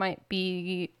things that might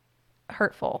be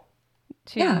hurtful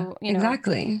to, you know,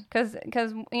 exactly. Cuz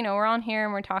you know, we're on here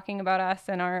and we're talking about us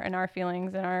and our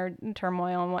feelings and our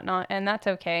turmoil and whatnot, and that's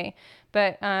okay.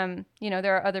 But you know,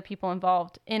 there are other people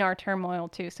involved in our turmoil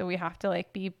too, so we have to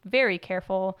like be very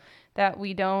careful that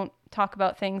we don't talk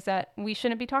about things that we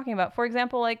shouldn't be talking about. For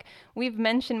example, like, we've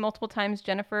mentioned multiple times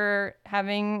Jennifer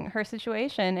having her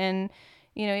situation, and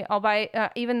you know,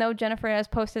 even though Jennifer has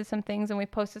posted some things and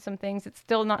we've posted some things, it's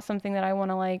still not something that I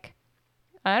want to like.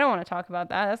 I don't want to talk about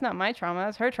that. That's not my trauma.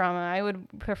 That's her trauma. I would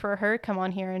prefer her come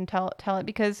on here and tell it,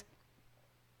 because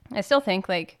I still think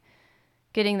like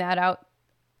getting that out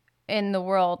in the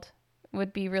world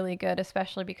would be really good,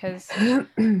 especially because I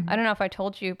don't know if I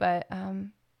told you, but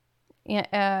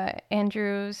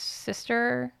Andrew's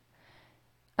sister,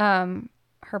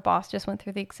 her boss just went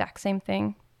through the exact same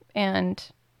thing, and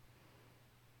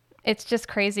it's just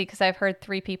crazy because I've heard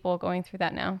 3 people going through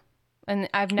that now. And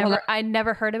I'd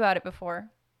never heard about it before.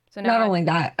 So now not only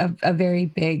that, a very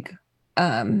big,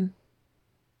 well,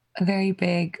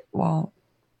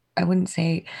 I wouldn't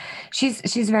say she's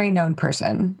a very known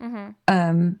person.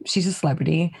 Mm-hmm. She's a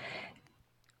celebrity.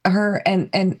 her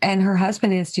and her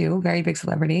husband is too, very big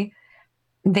celebrity.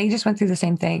 They just went through the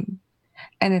same thing.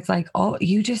 And it's like, oh,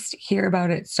 you just hear about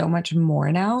it so much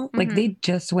more now. Like Mm-hmm. they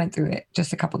just went through it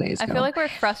just a couple days I feel ago. like we're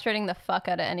frustrating the fuck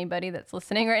out of anybody that's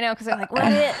listening right now because they're like,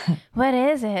 what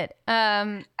is it?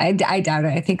 I doubt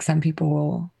it. I think some people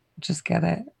will just get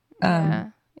it.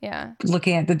 Yeah.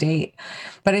 Looking at the date.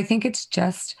 But I think it's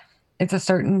a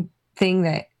certain thing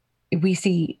that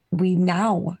we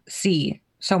now see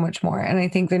so much more. And I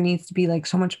think there needs to be like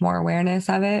so much more awareness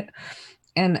of it.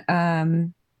 And,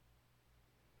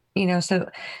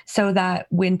 so that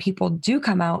when people do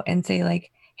come out and say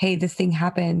like, hey, this thing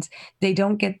happened, they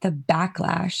don't get the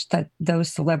backlash that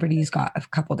those celebrities got a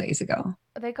couple days ago.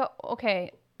 They go,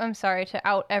 okay, I'm sorry to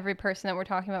out every person that we're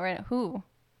talking about right now. Who?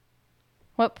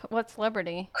 What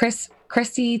celebrity?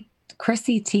 Chrissy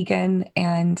Teigen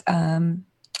and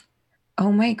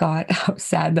oh my God, how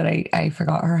sad that I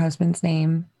forgot her husband's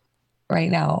name right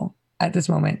now at this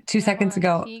moment. 2 seconds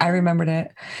ago, I remembered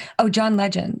it. Oh, John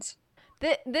Legend.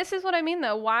 This is what I mean,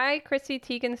 though. Why Chrissy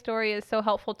Teigen's story is so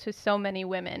helpful to so many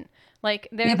women. Like,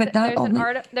 there's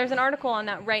an article on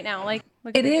that right now. Like,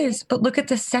 it is, but look at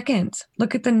the second.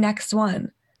 Look at the next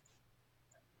one,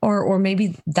 or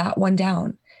maybe that one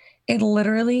down. It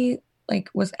literally like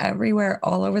was everywhere,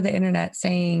 all over the internet,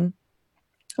 saying,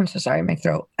 "I'm so sorry, my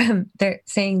throat." They're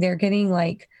saying they're getting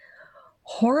like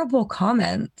horrible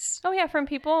comments. Oh yeah, from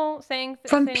people saying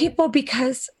people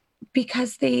because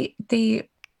they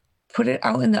put it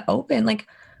out in the open. Like,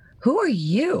 who are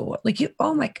you? Like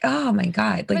oh my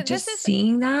God. Like just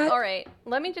seeing that. All right,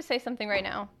 let me just say something right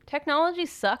now. Technology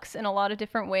sucks in a lot of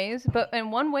different ways, but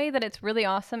in one way that it's really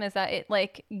awesome is that it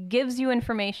like gives you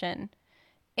information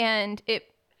and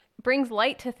it brings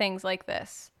light to things like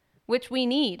this, which we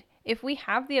need. If we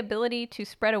have the ability to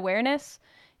spread awareness,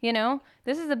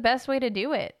 this is the best way to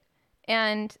do it.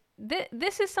 And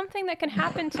this is something that can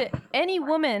happen to any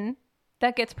woman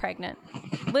that gets pregnant.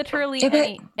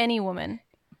 Literally any woman.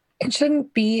 It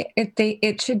shouldn't be.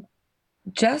 It should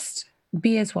just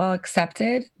be as well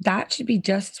accepted. That should be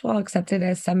just as well accepted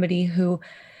as somebody who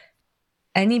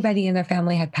anybody in their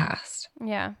family had passed.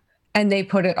 Yeah. And they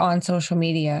put it on social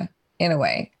media in a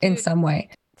way, in some way.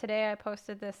 Today I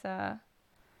posted this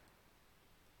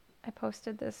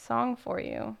song for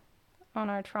you on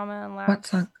our Trauma and Laughs. What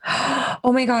song?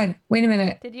 Oh my God. Wait a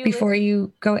minute. Did you Before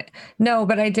you go? No,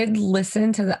 but I did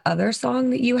listen to the other song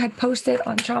that you had posted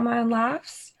on Trauma and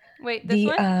Laughs. Wait, this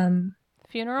one?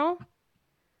 Funeral?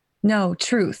 No,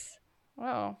 Truth.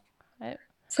 Oh.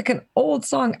 It's like an old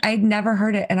song. I'd never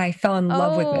heard it and I fell in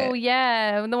love with it. Oh,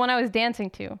 yeah. The one I was dancing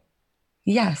to.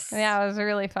 Yes. Yeah, it was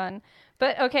really fun.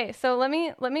 But okay, so let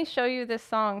me show you this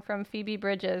song from Phoebe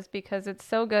Bridgers because it's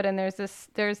so good, and there's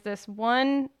this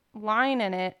one line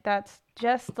in it that's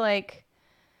just like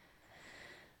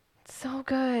so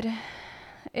good.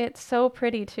 It's so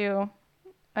pretty too.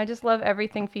 I just love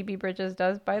everything Phoebe Bridgers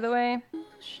does, by the way.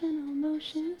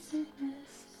 Motion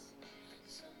sickness.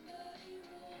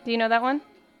 Do you know that one?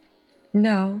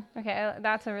 No. Okay,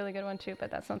 that's a really good one too,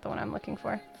 but that's not the one I'm looking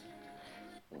for.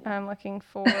 I'm looking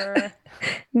for...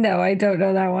 No, I don't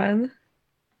know that one.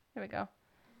 Here we go.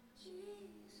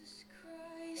 Jesus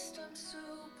Christ, I'm so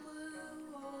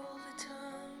blue all the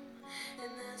time,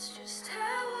 and that's just how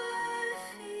I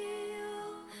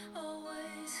feel.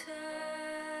 Always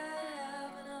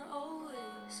have, and I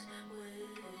always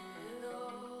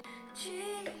will.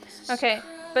 Jesus okay,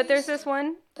 but there's this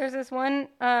one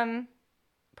part.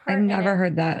 I've never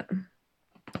heard that.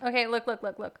 Okay, look.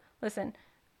 Listen.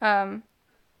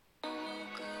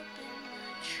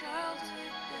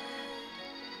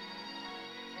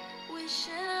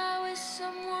 Wishing I was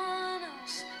someone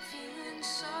else, feeling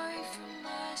sorry for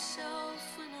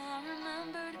myself when I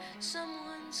remembered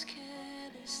someone's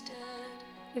kid is dead.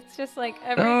 It's just like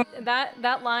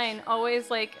that line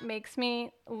always like makes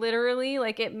me literally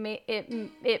like it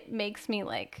makes me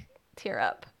like tear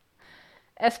up,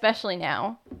 especially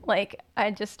now. Like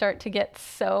I just start to get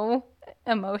so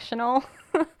emotional.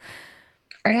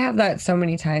 I have that so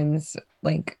many times.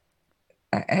 Like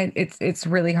it's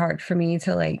really hard for me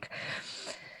to like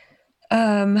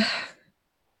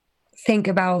think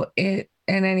about it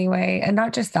in any way, and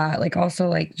not just that, like also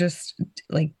like just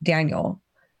like Daniel.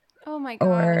 Oh my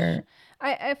gosh.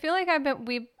 I feel like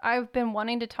I've been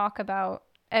wanting to talk about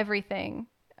everything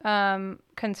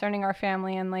concerning our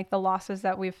family and like the losses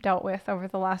that we've dealt with over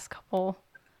the last couple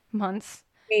months.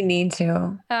 We need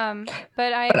to.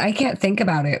 But I can't think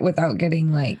about it without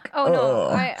getting like, no,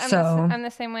 I'm the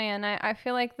same way. And I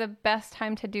feel like the best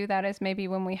time to do that is maybe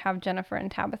when we have Jennifer and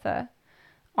Tabitha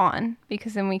on,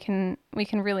 because then we can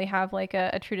really have like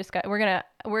a true discussion.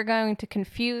 We're going to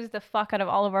confuse the fuck out of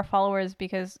all of our followers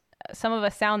because some of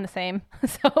us sound the same.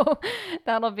 So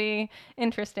that'll be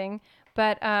interesting.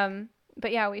 But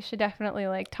yeah, we should definitely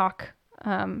like talk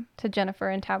to Jennifer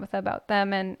and Tabitha about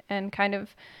them and kind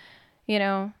of, you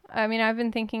know, I mean, I've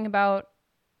just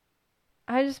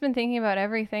been thinking about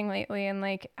everything lately and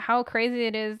like how crazy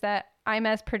it is that I'm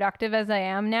as productive as I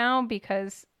am now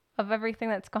because of everything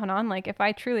that's gone on. Like if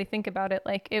I truly think about it,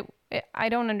 like I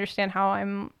don't understand how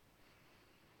I'm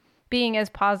being as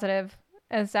positive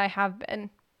as I have been.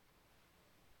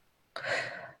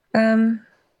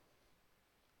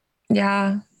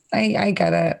 Yeah, I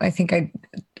get it. I think I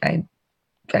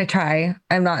try.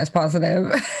 I'm not as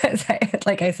positive as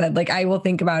like I said, like I will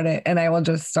think about it and I will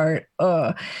just start,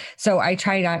 So I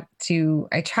try to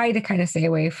kind of stay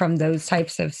away from those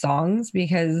types of songs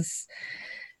because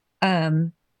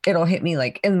it'll hit me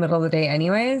like in the middle of the day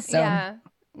anyways. So yeah.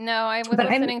 No, I was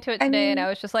listening to it today and I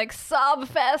was just like sob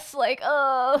fest, like,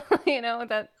 oh, you know,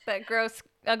 that gross,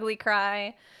 ugly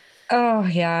cry. Oh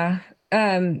yeah.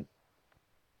 I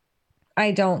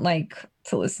don't like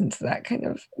to listen to that kind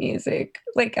of music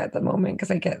like at the moment because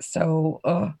I get so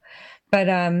but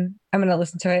I'm gonna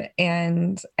listen to it,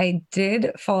 and I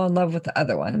did fall in love with the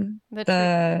other one.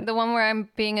 The one where I'm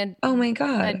being a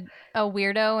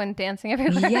weirdo and dancing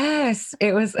everywhere. Yes,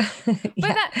 it was. But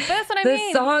that's what I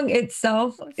mean. The song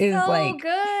itself is so like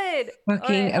good,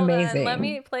 fucking amazing. Let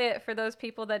me play it for those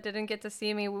people that didn't get to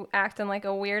see me acting like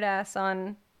a weird ass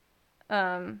on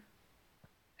who's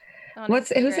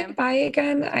it by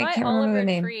again? I can't remember the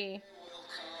name. Tree.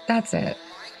 That's it.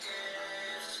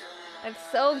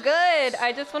 It's so good.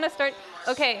 I just want to start.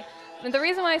 Okay, the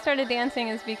reason why I started dancing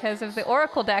is because of the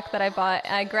Oracle deck that I bought.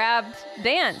 I grabbed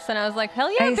dance and I was like,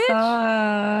 hell yeah, bitch.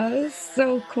 I saw.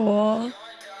 So cool.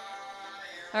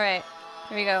 All right,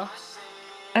 here we go.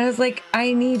 I was like,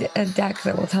 I need a deck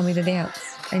that will tell me to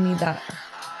dance. I need that.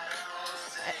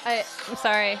 I'm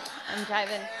sorry. I'm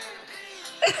jiving.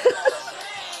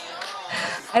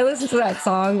 I listened to that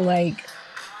song like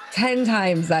 10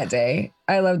 times that day.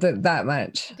 I loved it that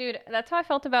much. Dude, that's how I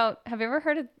felt about have you ever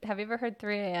heard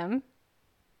 3 a.m.?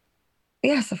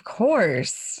 Yes, of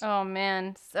course. Oh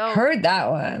man, heard that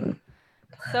one.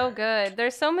 So good.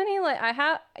 There's so many like I'm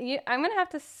gonna have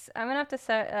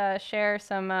to share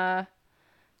some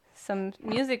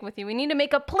music with you. We need to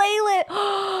make a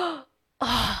playlist.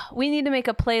 We need to make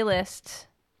a playlist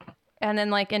and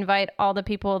then like invite all the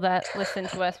people that listen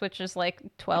to us, which is like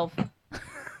 12.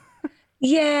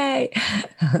 Yay.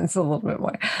 It's a little bit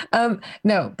more.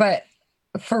 No, but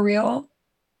for real,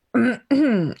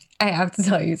 I have to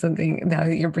tell you something now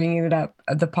that you're bringing it up,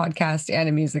 the podcast and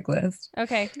a music list.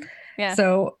 Okay. Yeah.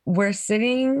 So we're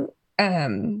sitting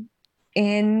in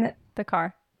the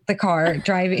car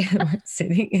driving. We're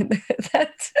sitting in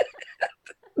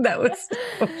that was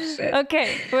shit.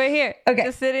 Okay, we're here. Okay.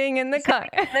 Just sitting in the car.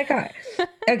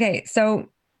 Okay, so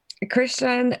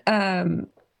Christian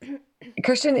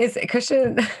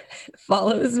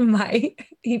follows my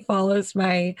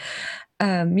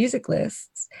music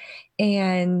lists,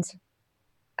 and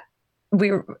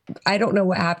I don't know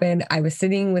what happened. I was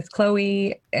sitting with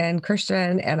Chloe and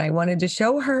Christian and I wanted to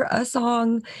show her a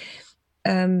song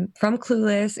from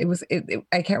Clueless.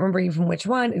 I can't remember even which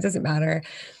one. It doesn't matter.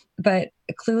 But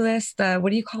Clueless,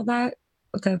 what do you call that?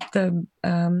 What do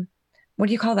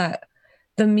you call that?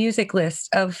 The music list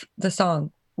of the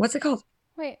song. What's it called?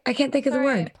 Wait, I can't think of the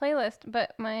word. Playlist,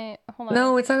 but hold on.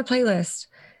 No, it's not a playlist.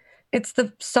 It's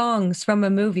the songs from a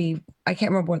movie. I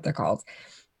can't remember what they're called.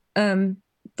 The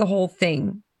whole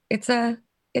thing. It's a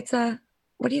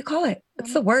what do you call it?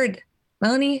 What's the word?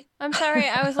 Melanie? I'm sorry.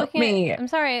 I was looking at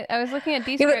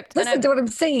Descript. Yeah, listen to what I'm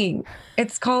saying.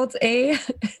 It's called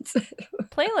it's a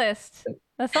playlist.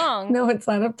 The song. No, it's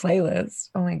not a playlist.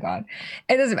 Oh my God.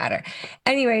 It doesn't matter.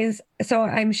 Anyways, so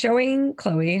I'm showing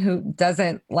Chloe, who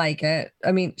doesn't like it.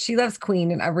 I mean, she loves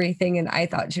Queen and everything, and I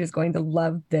thought she was going to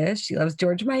love this. She loves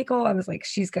George Michael. I was like,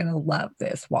 she's gonna love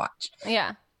this. Watch.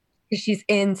 Yeah. She's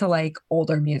into like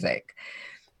older music.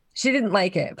 She didn't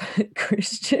like it, but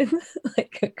Christian,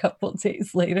 like a couple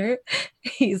days later,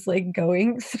 he's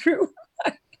going through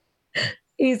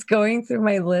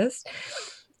my list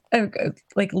of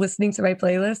like listening to my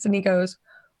playlist, and he goes,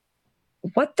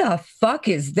 "What the fuck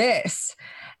is this?"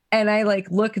 And I like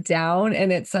look down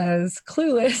and it says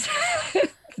Clueless,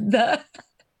 the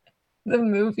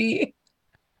movie.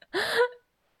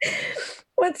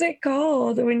 What's it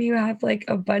called when you have like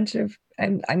a bunch of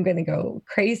I'm gonna go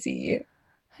crazy.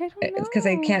 I don't know. Because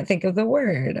I can't think of the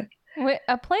word. Wait,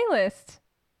 a playlist.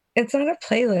 It's not a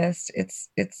playlist. It's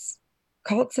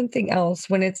called something else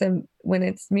when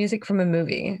it's music from a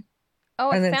movie. Oh,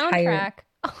 a An entire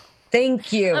soundtrack.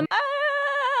 thank you.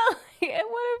 Yeah,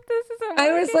 what if this isn't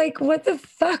I was working? like, what the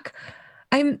fuck?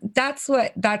 That's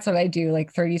what I do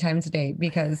like 30 times a day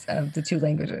because of the two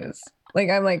languages. Like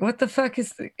I'm like, what the fuck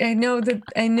I know the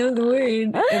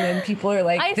word. And then people are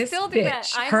like, I this still do that.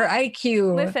 bitch, her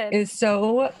IQ Listen. is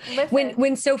so Listen.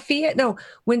 when Sophia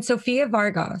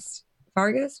Vargas,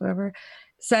 whatever,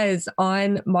 says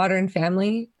on Modern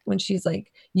Family, when she's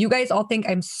like, you guys all think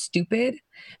I'm stupid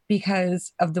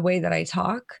because of the way that I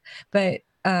talk, but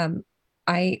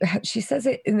she says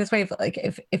it in this way of like,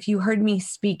 if you heard me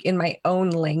speak in my own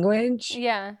language,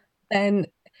 Yeah. then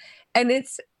and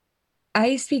it's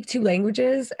I speak two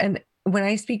languages, and when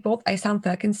I speak both, I sound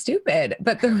fucking stupid.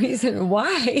 But the reason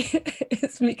why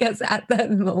is because at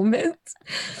that moment,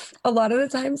 a lot of the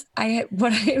times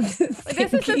what I'm This is the thing.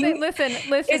 thinking Listen.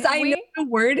 is I know the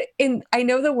word in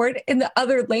the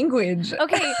other language.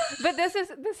 Okay, but this is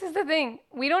the thing.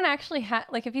 We don't actually have,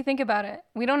 like, if you think about it,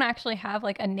 we don't actually have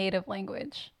like a native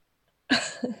language.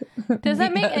 Does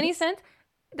that make any sense?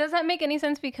 Does that make any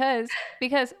sense? Because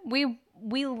we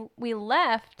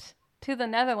left to the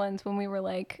Netherlands when we were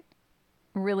like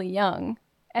really young,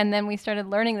 and then we started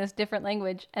learning this different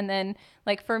language, and then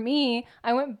like for me,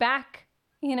 I went back,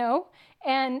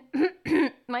 and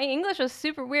my English was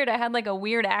super weird. I had like a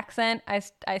weird accent.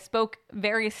 I spoke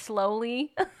very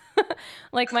slowly.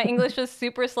 Like my English was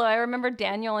super slow. I remember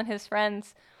Daniel and his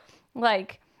friends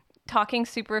like talking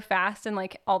super fast and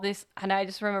like all this, and I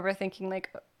just remember thinking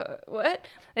like, what?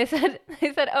 They said,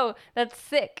 "Oh, that's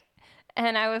sick."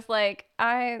 And I was like,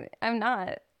 I'm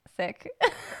not sick.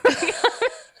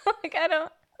 Like I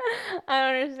don't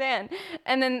understand.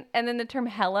 And then the term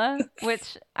hella,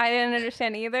 which I didn't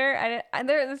understand either.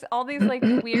 There's all these like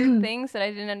weird things that I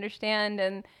didn't understand,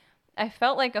 and I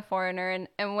felt like a foreigner.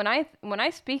 And when I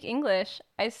speak English,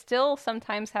 I still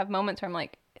sometimes have moments where I'm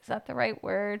like, is that the right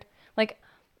word? Like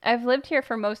I've lived here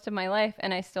for most of my life,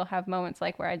 and I still have moments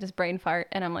like where I just brain fart,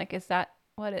 and I'm like, is that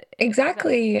what it is?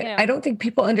 Exactly. I don't think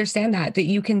people understand that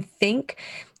you can think,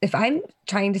 if I'm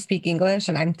trying to speak English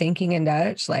and I'm thinking in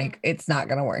Dutch, like it's not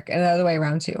going to work. And the other way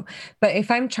around too. But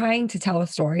if I'm trying to tell a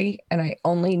story and I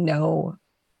only know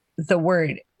the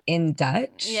word in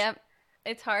Dutch, Yep.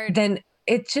 It's hard. then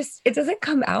it doesn't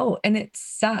come out, and it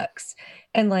sucks.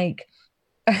 And like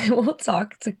I will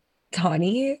talk to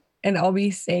Tawny and I'll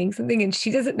be saying something and she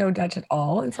doesn't know Dutch at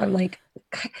all. And so I'm like,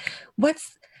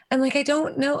 I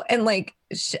don't know. And like,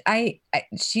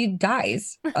 she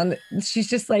dies she's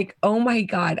just like, oh my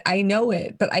God, I know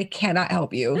it, but I cannot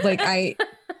help you. Like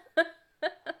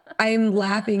I'm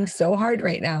laughing so hard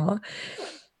right now.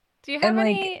 Do you have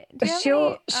any? Do you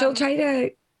have she'll try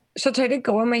to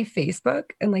go on my Facebook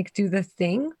and like do the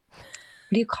thing. What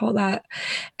do you call that?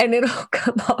 And it'll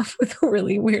come off with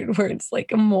really weird words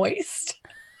like moist.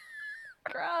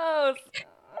 Gross.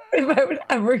 If I would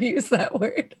ever use that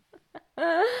word.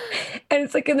 And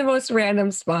it's like in the most random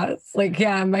spots. Like,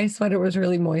 yeah, my sweater was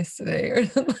really moist today. Or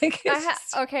like,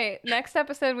 okay, next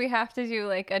episode we have to do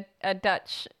like a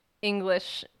Dutch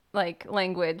English like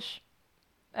language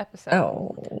episode.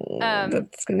 Oh,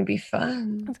 that's gonna be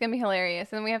fun. It's gonna be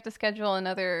hilarious, and we have to schedule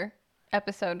another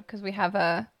episode because we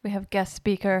have guest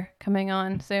speaker coming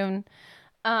on soon.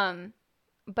 But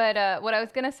what I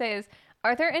was gonna say is,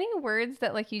 are there any words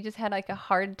that like you just had like a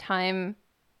hard time?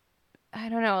 I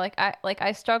don't know, like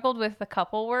I struggled with a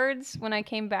couple words when I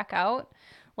came back out.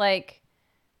 Like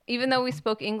even though we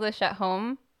spoke English at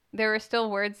home, there were still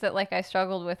words that like I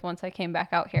struggled with once I came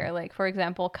back out here. Like for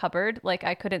example, cupboard. Like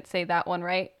I couldn't say that one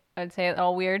right. I'd say it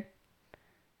all weird.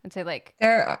 I'd say like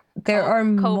there are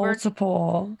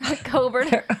multiple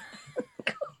cupboard.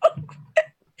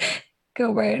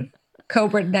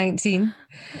 COVID-19.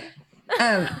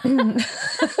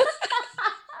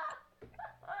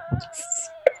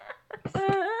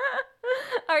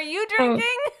 Are you drinking?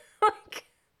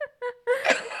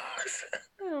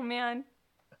 Oh man.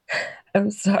 I'm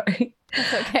sorry.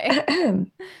 It's okay.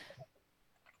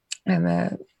 I'm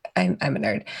a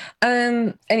nerd.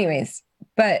 Anyways,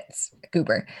 but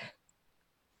Goober,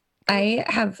 I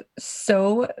have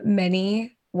so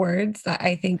many words that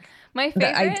I think my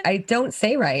favorite that I don't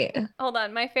say right. Hold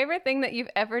on. My favorite thing that you've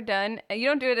ever done, you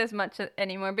don't do it as much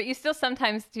anymore, but you still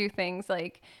sometimes do things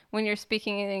like when you're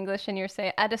speaking in English and you're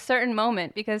saying at a certain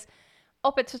moment, because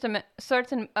op het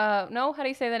certain, no, how do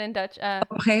you say that in Dutch?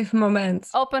 Op een gegeven moment.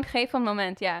 Op een gegeven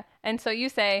moment, yeah. And so you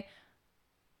say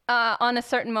on a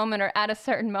certain moment or at a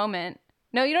certain moment.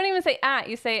 No, you don't even say at.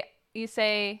 You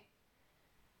say,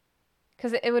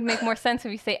 because it would make more sense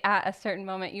if you say at a certain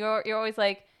moment. You're always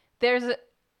like, there's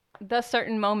the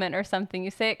certain moment or something.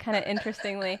 You say it kind of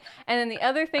interestingly. And then the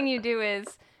other thing you do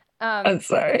is, I'm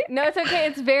sorry. no, it's okay.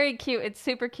 It's very cute. It's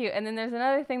super cute. And then there's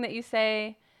another thing that you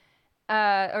say,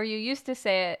 or you used to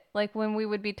say it, like when we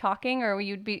would be talking, or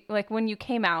you'd be like when you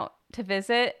came out to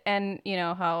visit, and you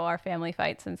know how our family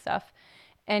fights and stuff,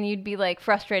 and you'd be like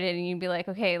frustrated, and you'd be like,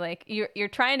 okay, like you're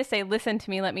trying to say, listen to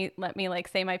me, let me like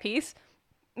say my piece,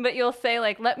 but you'll say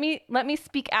like, let me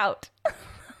speak out,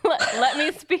 let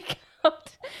me speak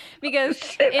out,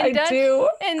 because in Dutch,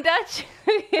 in Dutch,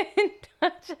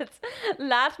 it's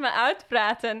laat me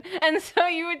uitpraten, and so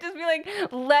you would just be like,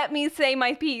 let me say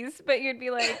my piece, but you'd be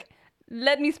like,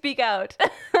 let me speak out,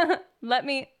 let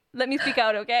me speak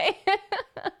out, okay?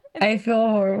 I feel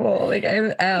horrible. Like no, you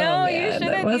man,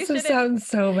 shouldn't. That must have sounded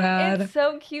so bad. It's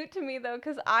so cute to me though,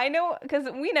 because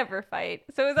we never fight,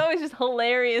 so it's always just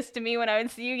hilarious to me when I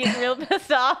would see you getting real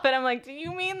pissed off, and I'm like, do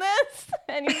you mean this?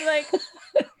 And you'd be like.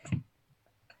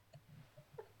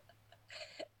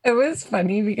 It was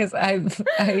funny because I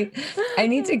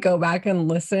need to go back and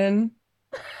listen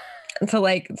to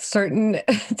like certain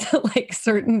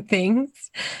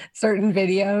things, certain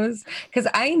videos, because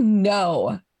I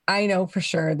know for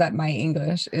sure that my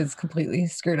English is completely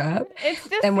screwed up. It's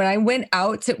just, and when I went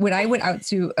out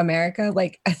to America,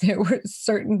 like there were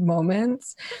certain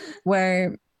moments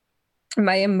where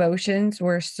my emotions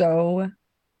were so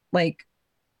like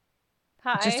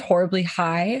just horribly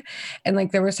high, and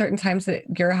like there were certain times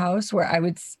at your house where I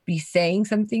would be saying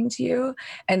something to you,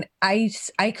 and I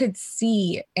could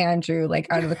see Andrew like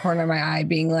out of the corner of my eye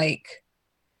being like,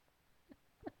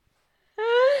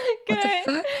 what the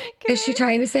fuck is she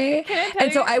trying to say?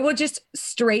 And so I will just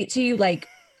straight to you, like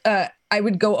I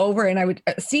would go over and I would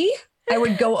I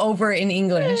would go over in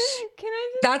English. Can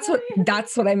I that's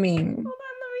what I mean. Hold on,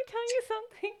 let me tell you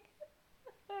something.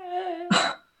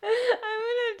 I'm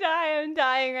gonna die. I'm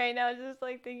dying right now just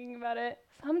like thinking about it.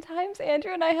 Sometimes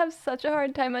Andrew and I have such a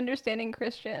hard time understanding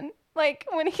Christian. Like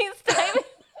when he's typing, we'll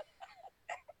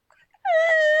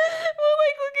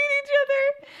like look at each other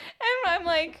and I'm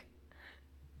like,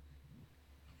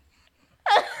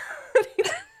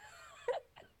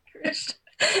 Christian.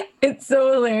 It's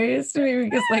so hilarious to me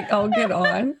because like I'll get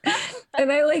on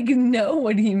and I like know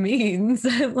what he means.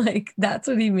 I'm like, that's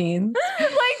what he means. Like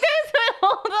this.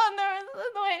 Hold on,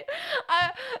 wait.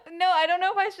 No, I don't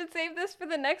know if I should save this for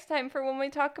the next time for when we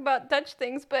talk about Dutch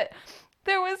things, but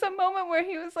there was a moment where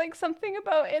he was like something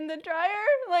about in the dryer,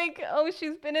 like, oh,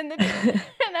 she's been in the dryer.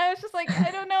 And I was just like,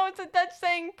 I don't know, it's a Dutch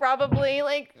saying, probably,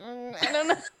 like, I don't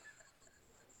know.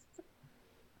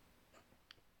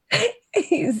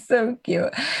 He's so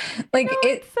cute. Like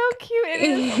it's so cute.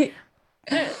 It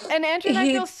is. And Andrew and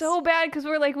I feel so bad because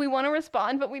we're like, we want to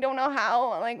respond, but we don't know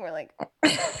how. Like, we're like.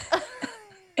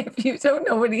 If you don't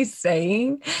know what he's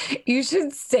saying, you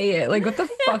should say it. Like, what the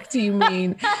fuck do you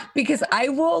mean? Because I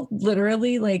will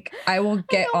literally, like, I will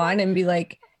get on and be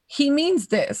like, he means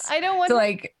this. I don't want to,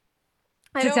 like,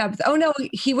 oh no,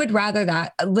 he would rather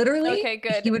that. Literally, okay,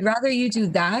 good. He would rather you do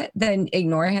that than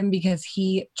ignore him because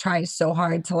he tries so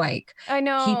hard to like keep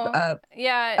up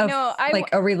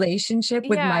a relationship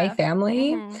with my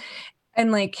family. Mm-hmm.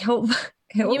 And like he'll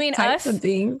you mean type us?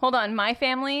 Something. Hold on, my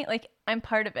family, like I'm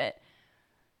part of it.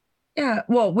 Yeah,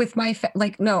 well, with my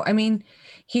no, I mean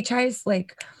he tries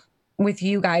like with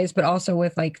you guys, but also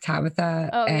with like Tabitha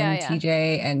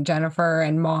TJ and Jennifer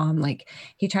and Mom. Like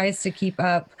he tries to keep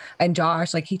up, and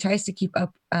Josh, like he tries to keep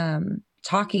up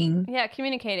talking. Yeah,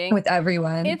 communicating with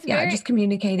everyone. Just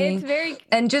communicating.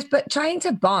 But trying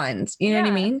to bond, you know what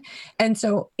I mean? And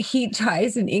so he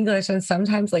tries in English, and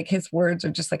sometimes like his words are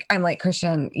just like, I'm like,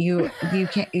 Christian, you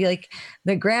can't like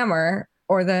the grammar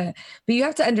but you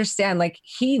have to understand, like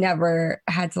he never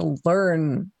had to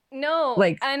learn. No,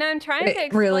 like, and I'm trying to explain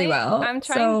really well. I'm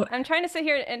trying to sit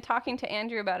here and talking to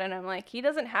Andrew about it. And I'm like, he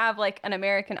doesn't have like an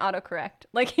American autocorrect.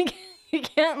 Like he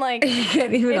can't like he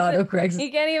can't even autocorrect.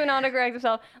 He can't even autocorrect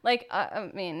himself. Like I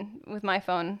mean, with my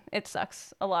phone, it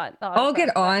sucks a lot. I'll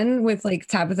get on with like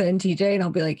Tabitha and TJ, and I'll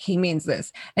be like, he means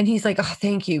this, and he's like, oh,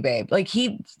 thank you, babe. Like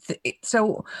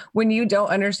so when you don't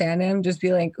understand him, just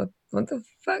be like, what the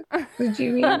fuck did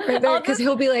you mean right there? Because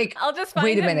he'll be like,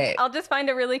 wait a minute. I'll just find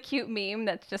a really cute meme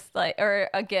that's just like, or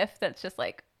a GIF that's just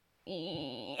like,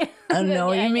 I know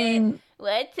what you mean.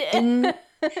 What?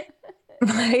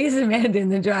 Why is Amanda in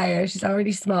the dryer? She's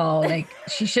already small. Like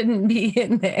she shouldn't be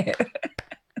in there.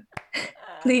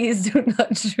 Please do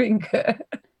not shrink her. He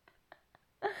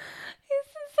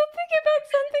said something about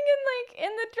something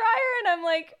in the dryer, and I'm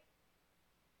like.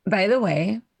 By the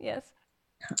way. Yes.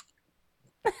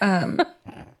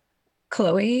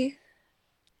 Chloe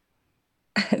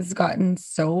has gotten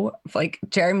so like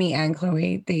Jeremy and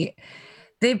Chloe,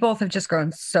 they both have just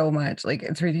grown so much. Like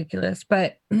it's ridiculous.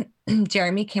 But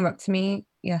Jeremy came up to me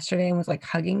yesterday and was like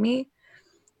hugging me.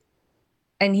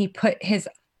 And he put his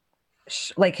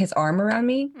like his arm around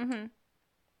me. Mm-hmm.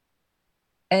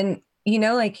 And you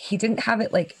know, like he didn't have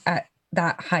it like at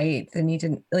that height, and he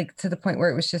didn't like to the point where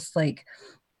it was just like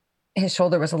his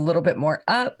shoulder was a little bit more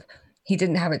up. He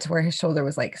didn't have it to where his shoulder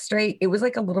was like straight. It was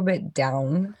like a little bit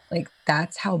down. Like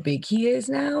that's how big he is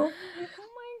now. Oh my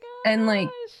gosh. And like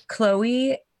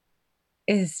Chloe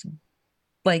is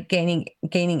like gaining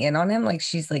in on him. Like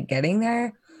she's like getting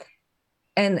there.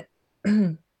 And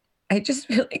I just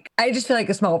feel like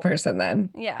a small person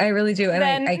then. Yeah. I really do. And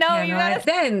Then- I no, cannot. you gotta-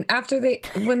 Then after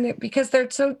because they're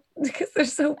so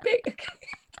big.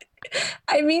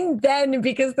 I mean, then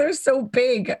because they're so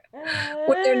big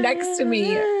when they're next to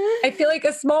me, I feel like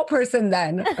a small person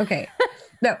then. Okay.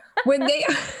 No, when they,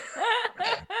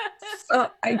 so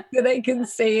I can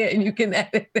say it and you can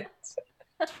edit it.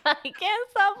 I can't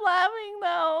stop laughing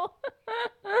though.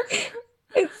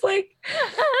 It's like,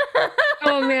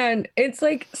 oh man, it's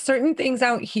like certain things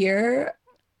out here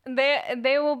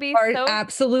They will be are so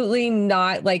absolutely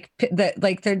not like that.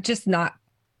 Like they're just not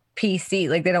PC.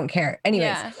 Like they don't care. Anyways,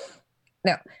 yeah.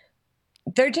 no,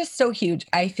 they're just so huge.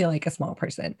 I feel like a small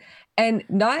person, and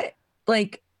not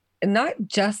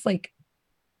just like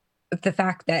the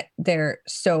fact that they're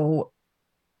so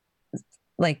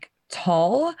like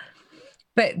tall,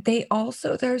 but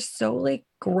they're so like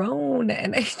grown,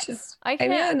 and I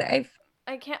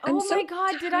can't. I'm Oh so my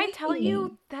god, did I tell tiny.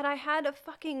 you that I had a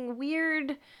fucking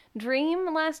weird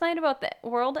dream last night about the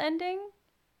world ending?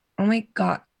 Oh my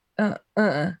god.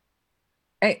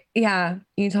 Yeah,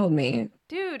 you told me.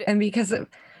 Dude, And because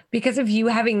of you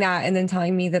having that and then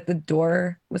telling me that the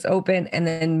door was open and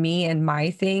then me and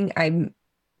my thing, I'm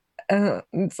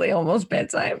it's like almost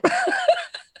bedtime.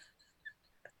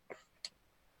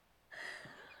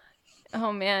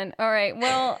 oh man. All right.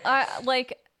 Well,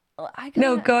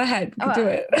 No, go ahead. Do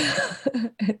it.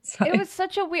 It's fine. It was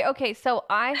such a weird. Okay, so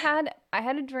I had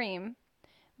a dream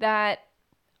that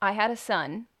I had a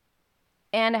son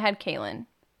and I had Kaylin,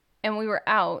 and we were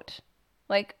out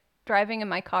like driving in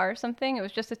my car or something. It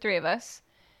was just the three of us,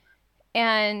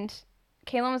 and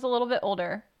Kaylin was a little bit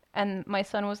older, and my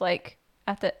son was like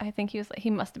I think he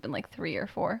must have been like 3 or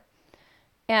 4,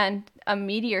 and a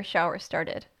meteor shower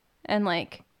started, and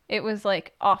like it was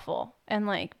like awful, and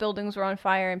like buildings were on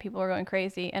fire and people were going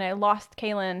crazy, and I lost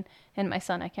Kaylin and my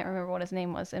son. I can't remember what his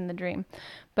name was in the dream,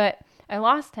 but I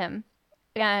lost him,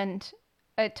 and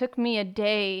it took me a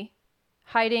day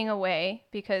hiding away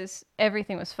because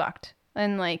everything was fucked,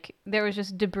 and like there was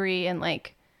just debris and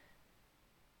like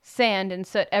sand and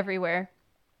soot everywhere,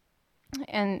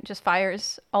 and just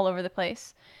fires all over the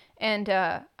place. And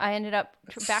I ended up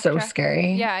so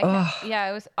scary. Yeah,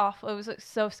 it was awful. It was like,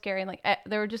 so scary. And like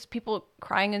there were just people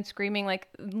crying and screaming. Like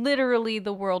literally,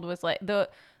 the world was like the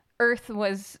earth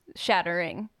was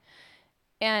shattering.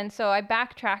 And so I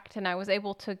backtracked and I was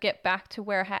able to get back to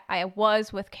where I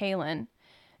was with Kaylin.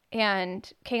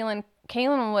 And Kaylin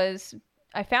was,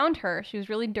 I found her. She was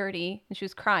really dirty and she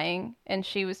was crying and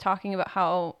she was talking about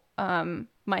how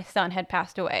my son had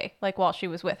passed away, like while she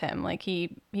was with him, like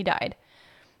he died.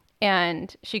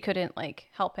 And she couldn't like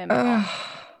help him at all.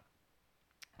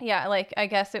 Yeah, like I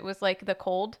guess it was like the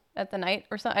cold at the night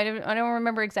or something. I don't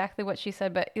remember exactly what she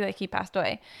said, but like he passed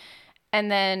away.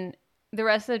 And then the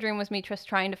rest of the dream was me just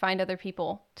trying to find other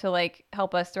people to like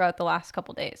help us throughout the last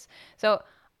couple days. So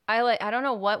I don't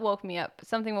know what woke me up.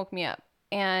 Something woke me up,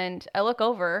 and I look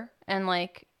over and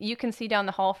like you can see down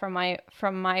the hall from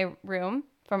our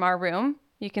room.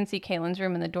 You can see Kaylin's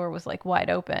room, and the door was like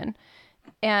wide open.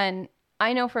 And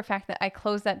I know for a fact that I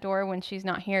close that door when she's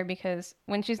not here, because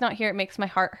when she's not here, it makes my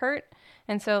heart hurt.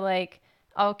 And so like,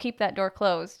 I'll keep that door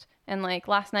closed. And like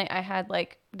last night I had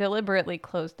like deliberately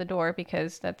closed the door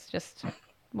because that's just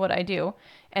what I do.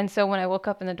 And so when I woke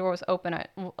up and the door was open,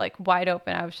 like wide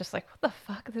open, I was just like, what the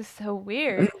fuck? This is so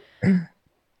weird.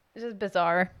 It's just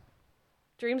bizarre.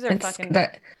 Dreams are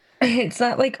it's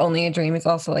not like only a dream. It's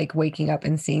also like waking up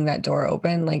and seeing that door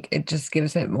open. Like it just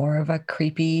gives it more of a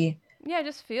creepy, yeah, it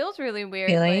just feels really weird.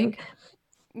 Feeling.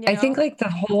 Like, I think like the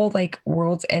whole like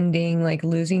world's ending, like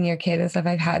losing your kid and stuff,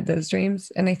 I've had those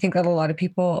dreams. And I think that a lot of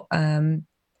people,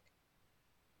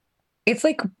 it's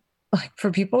like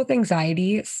for people with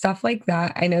anxiety, stuff like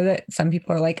that. I know that some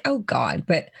people are like, oh God,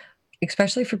 but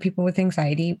especially for people with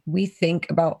anxiety, we think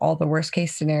about all the worst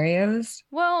case scenarios.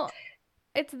 Well,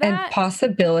 it's that. And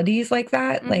possibilities like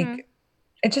that. Mm-hmm. Like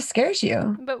it just scares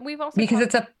you. But we've also because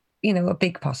it's a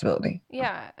big possibility.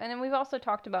 Yeah. And then we've also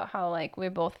talked about how like we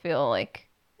both feel like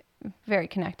very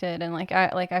connected, and like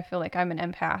I feel like I'm an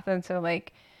empath, and so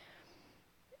like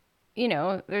you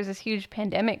know, there's this huge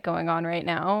pandemic going on right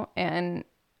now, and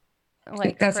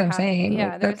like That's what I'm perhaps, saying.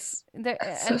 yeah, Like that's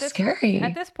so at scary.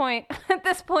 this point at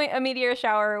this point a meteor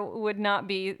shower would not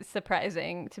be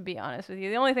surprising, to be honest with you.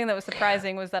 The only thing that was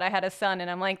surprising was that I had a son, and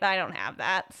I'm like, I don't have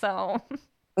that. So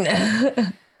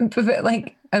But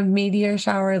like a meteor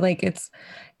shower, like it's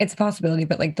a possibility,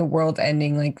 but like the world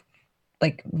ending,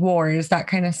 like wars, that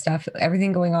kind of stuff,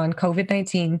 everything going on,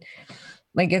 COVID-19,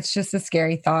 like it's just a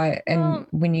scary thought. And well,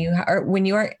 when you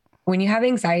have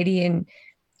anxiety and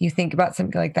you think about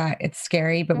something like that, it's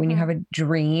scary. But when you mhm. have a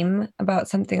dream about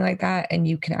something like that and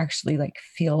you can actually like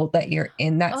feel that you're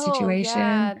in that Oh yeah,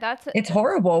 situation, that's it's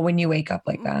horrible when you wake up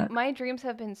like that. my dreams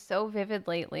have been so vivid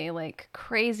lately, like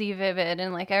crazy vivid.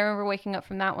 And like I remember waking up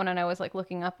from that one and I was like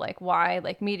looking up like why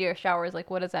like meteor showers, like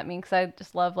what does that mean? Because I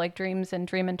just love like dreams and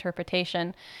dream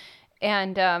interpretation.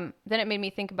 And then it made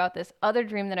me think about this other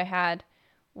dream that I had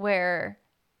where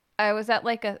I was at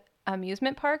like a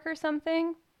amusement park or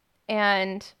something,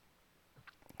 and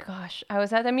gosh, I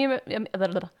was at an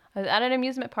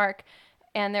amusement park,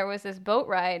 and there was this boat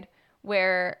ride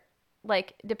where,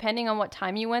 like, depending on what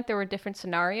time you went, there were different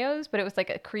scenarios, but it was like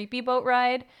a creepy boat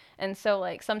ride, and so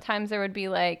like sometimes there would be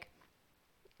like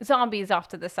zombies off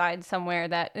to the side somewhere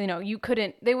that you know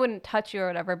they wouldn't touch you or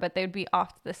whatever, but they would be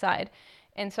off to the side,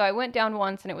 and so I went down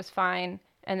once and it was fine.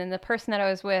 And then the person that I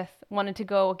was with wanted to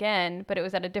go again, but it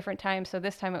was at a different time. So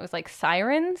this time it was like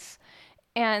sirens.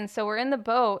 And so we're in the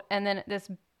boat, and then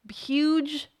this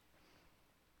huge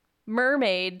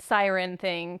mermaid siren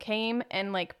thing came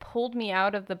and like pulled me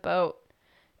out of the boat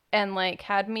and like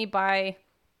had me by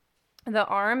the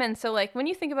arm. And so like when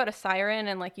you think about a siren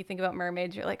and like you think about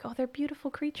mermaids, you're like, oh, they're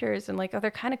beautiful creatures, and like, oh, they're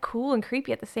kind of cool and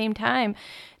creepy at the same time.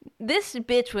 This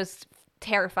bitch was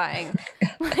terrifying.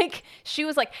 Like she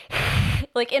was like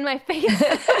in my face,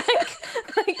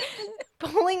 like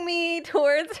pulling me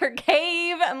towards her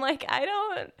cave. I'm like, I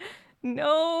don't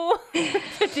know what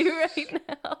to do right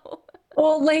now.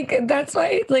 Well, like that's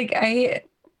why, like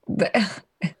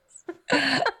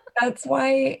that's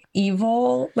why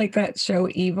Evil, like that show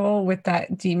Evil with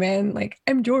that demon, like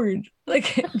I'm George,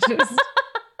 like it just,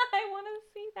 I want to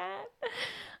see that.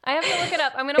 I have to look it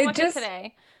up. I'm gonna it watch it just.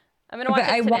 today. I'm gonna But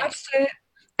watch it today.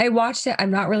 I watched it.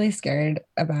 I'm not really scared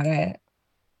about it.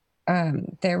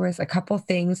 There was a couple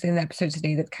things in the episode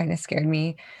today that kind of scared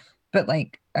me, but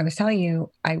like I was telling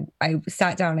you, I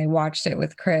sat down, I watched it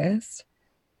with Chris,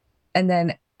 and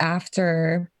then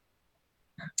after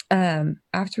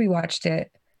we watched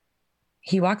it,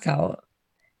 he walked out,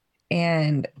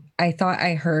 and I thought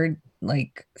I heard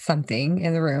like something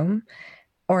in the room,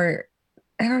 or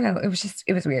I don't know. It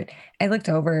was weird. I looked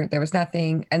over, there was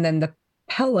nothing. And then the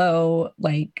pillow,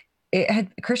 like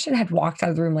Christian had walked out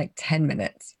of the room like 10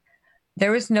 minutes.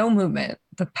 There was no movement.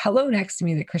 The pillow next to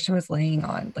me that Christian was laying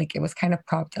on, like it was kind of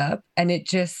propped up, and it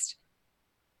just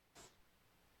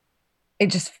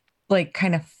like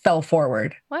kind of fell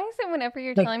forward. Why is it whenever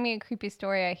you're Like, telling me a creepy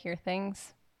story, I hear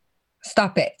things?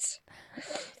 stop it.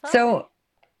 Sorry. So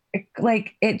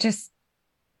like it just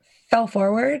fell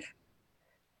forward.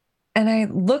 And I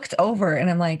looked over and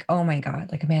I'm like, oh my God,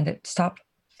 like Amanda, stop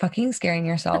fucking scaring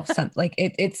yourself. Like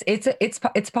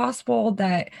it's possible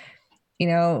that, you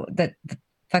know, that the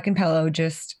fucking pillow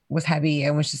just was heavy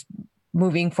and was just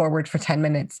moving forward for 10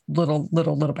 minutes, little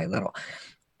by little.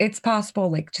 It's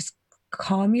possible, like just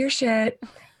calm your shit.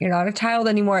 You're not a child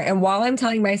anymore. And while I'm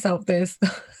telling myself this,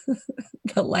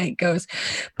 the light goes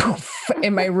poof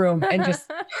in my room and just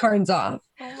turns off.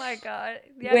 Oh my God.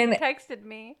 Yeah, When you texted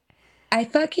me. I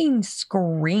fucking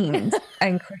screamed,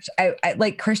 and I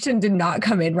like Christian did not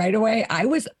come in right away. I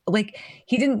was like,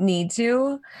 he didn't need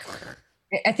to.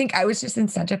 I think I was just in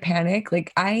such a panic.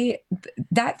 Like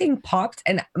that thing popped,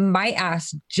 and my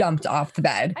ass jumped off the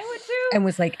bed I would too. and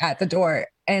was like at the door.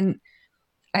 And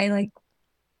I like,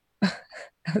 I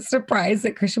was surprised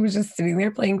that Christian was just sitting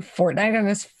there playing Fortnite on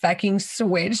his fucking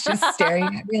Switch, just staring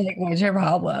at me like, what's your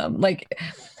problem? Like,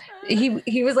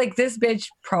 he was like, this bitch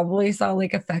probably saw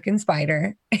like a fucking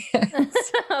spider.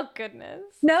 Oh goodness.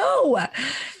 No.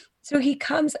 So he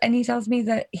comes and he tells me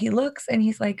that he looks and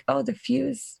he's like, oh, the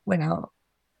fuse went out.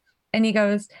 And he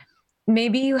goes,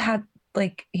 maybe you had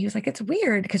like, he was like, it's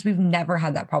weird because we've never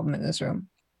had that problem in this room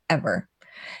ever.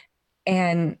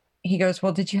 And he goes,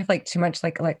 well, did you have like too much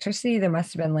like electricity? There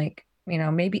must have been like, you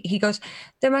know, maybe he goes,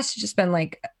 there must have just been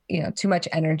like, you know, too much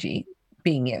energy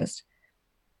being used.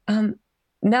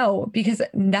 No, because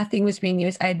nothing was being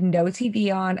used. I had no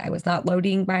TV on. I was not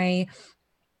loading my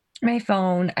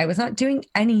phone. I was not doing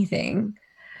anything.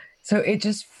 So it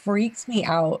just freaks me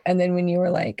out. And then when you were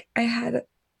like, I had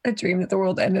a dream that the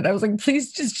world ended, I was like,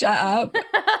 please just shut up.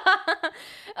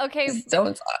 Okay, Just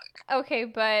don't talk. okay,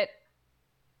 but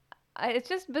it's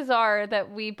just bizarre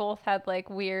that we both had like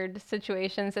weird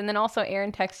situations. And then also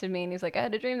Aaron texted me and he's like, I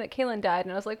had a dream that Kaylin died.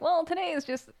 And I was like, well, today has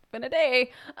just been a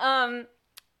day.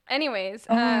 Anyways,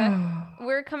 Oh,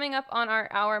 we're coming up on our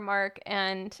hour mark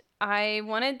and I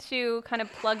wanted to kind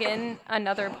of plug in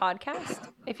another podcast,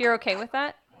 if you're okay with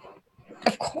that.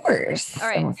 of course. All I'm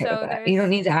right, okay so with that. You don't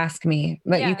there's, need to ask me,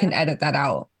 but you can yeah, edit that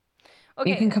out.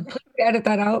 You can okay, completely edit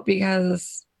that out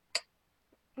because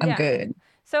I'm yeah. good.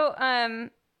 So,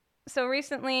 so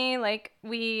recently, like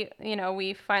we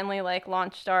finally like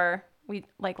launched our, we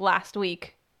like last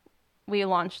week, we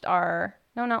launched our,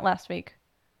 no, not last week.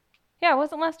 Yeah, it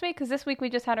wasn't last week because this week we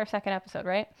just had our second episode,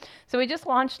 right? So we just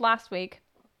launched last week,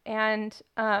 and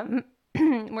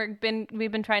we've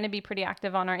been trying to be pretty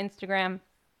active on our Instagram,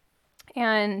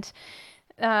 and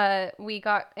we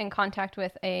got in contact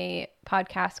with a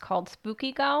podcast called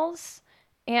Spooky Gals,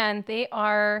 and they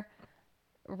are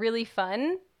really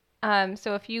fun.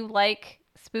 So if you like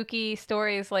spooky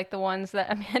stories like the ones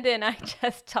that Amanda and I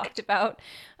just talked about,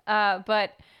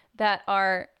 but that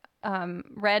are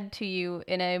read to you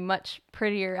in a much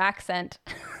prettier accent,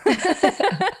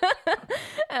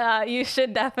 you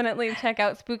should definitely check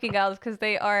out Spooky Gals because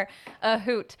they are a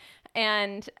hoot.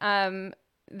 And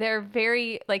they're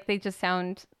very, like, they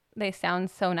sound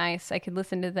so nice. I could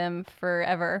listen to them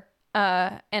forever.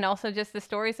 And also just the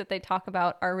stories that they talk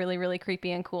about are really, really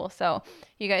creepy and cool. So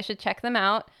you guys should check them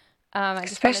out. I just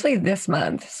wanted, Especially this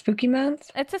month, spooky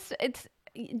month. it's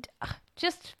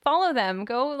just follow them.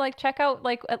 Go like check out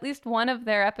like at least one of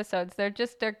their episodes. They're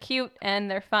cute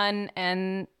and they're fun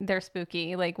and they're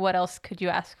spooky. Like what else could you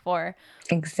ask for?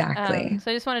 Exactly.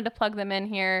 So I just wanted to plug them in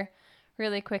here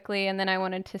really quickly, and then I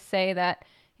wanted to say that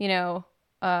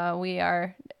we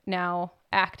are now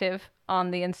active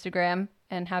on the Instagram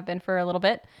and have been for a little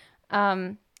bit,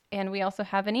 and we also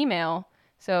have an email.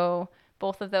 So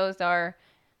both of those are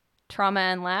Trauma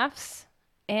and Laughs.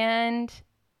 And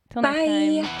till next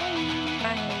Bye.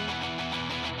 time.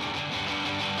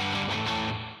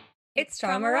 It's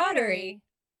Traumaradery.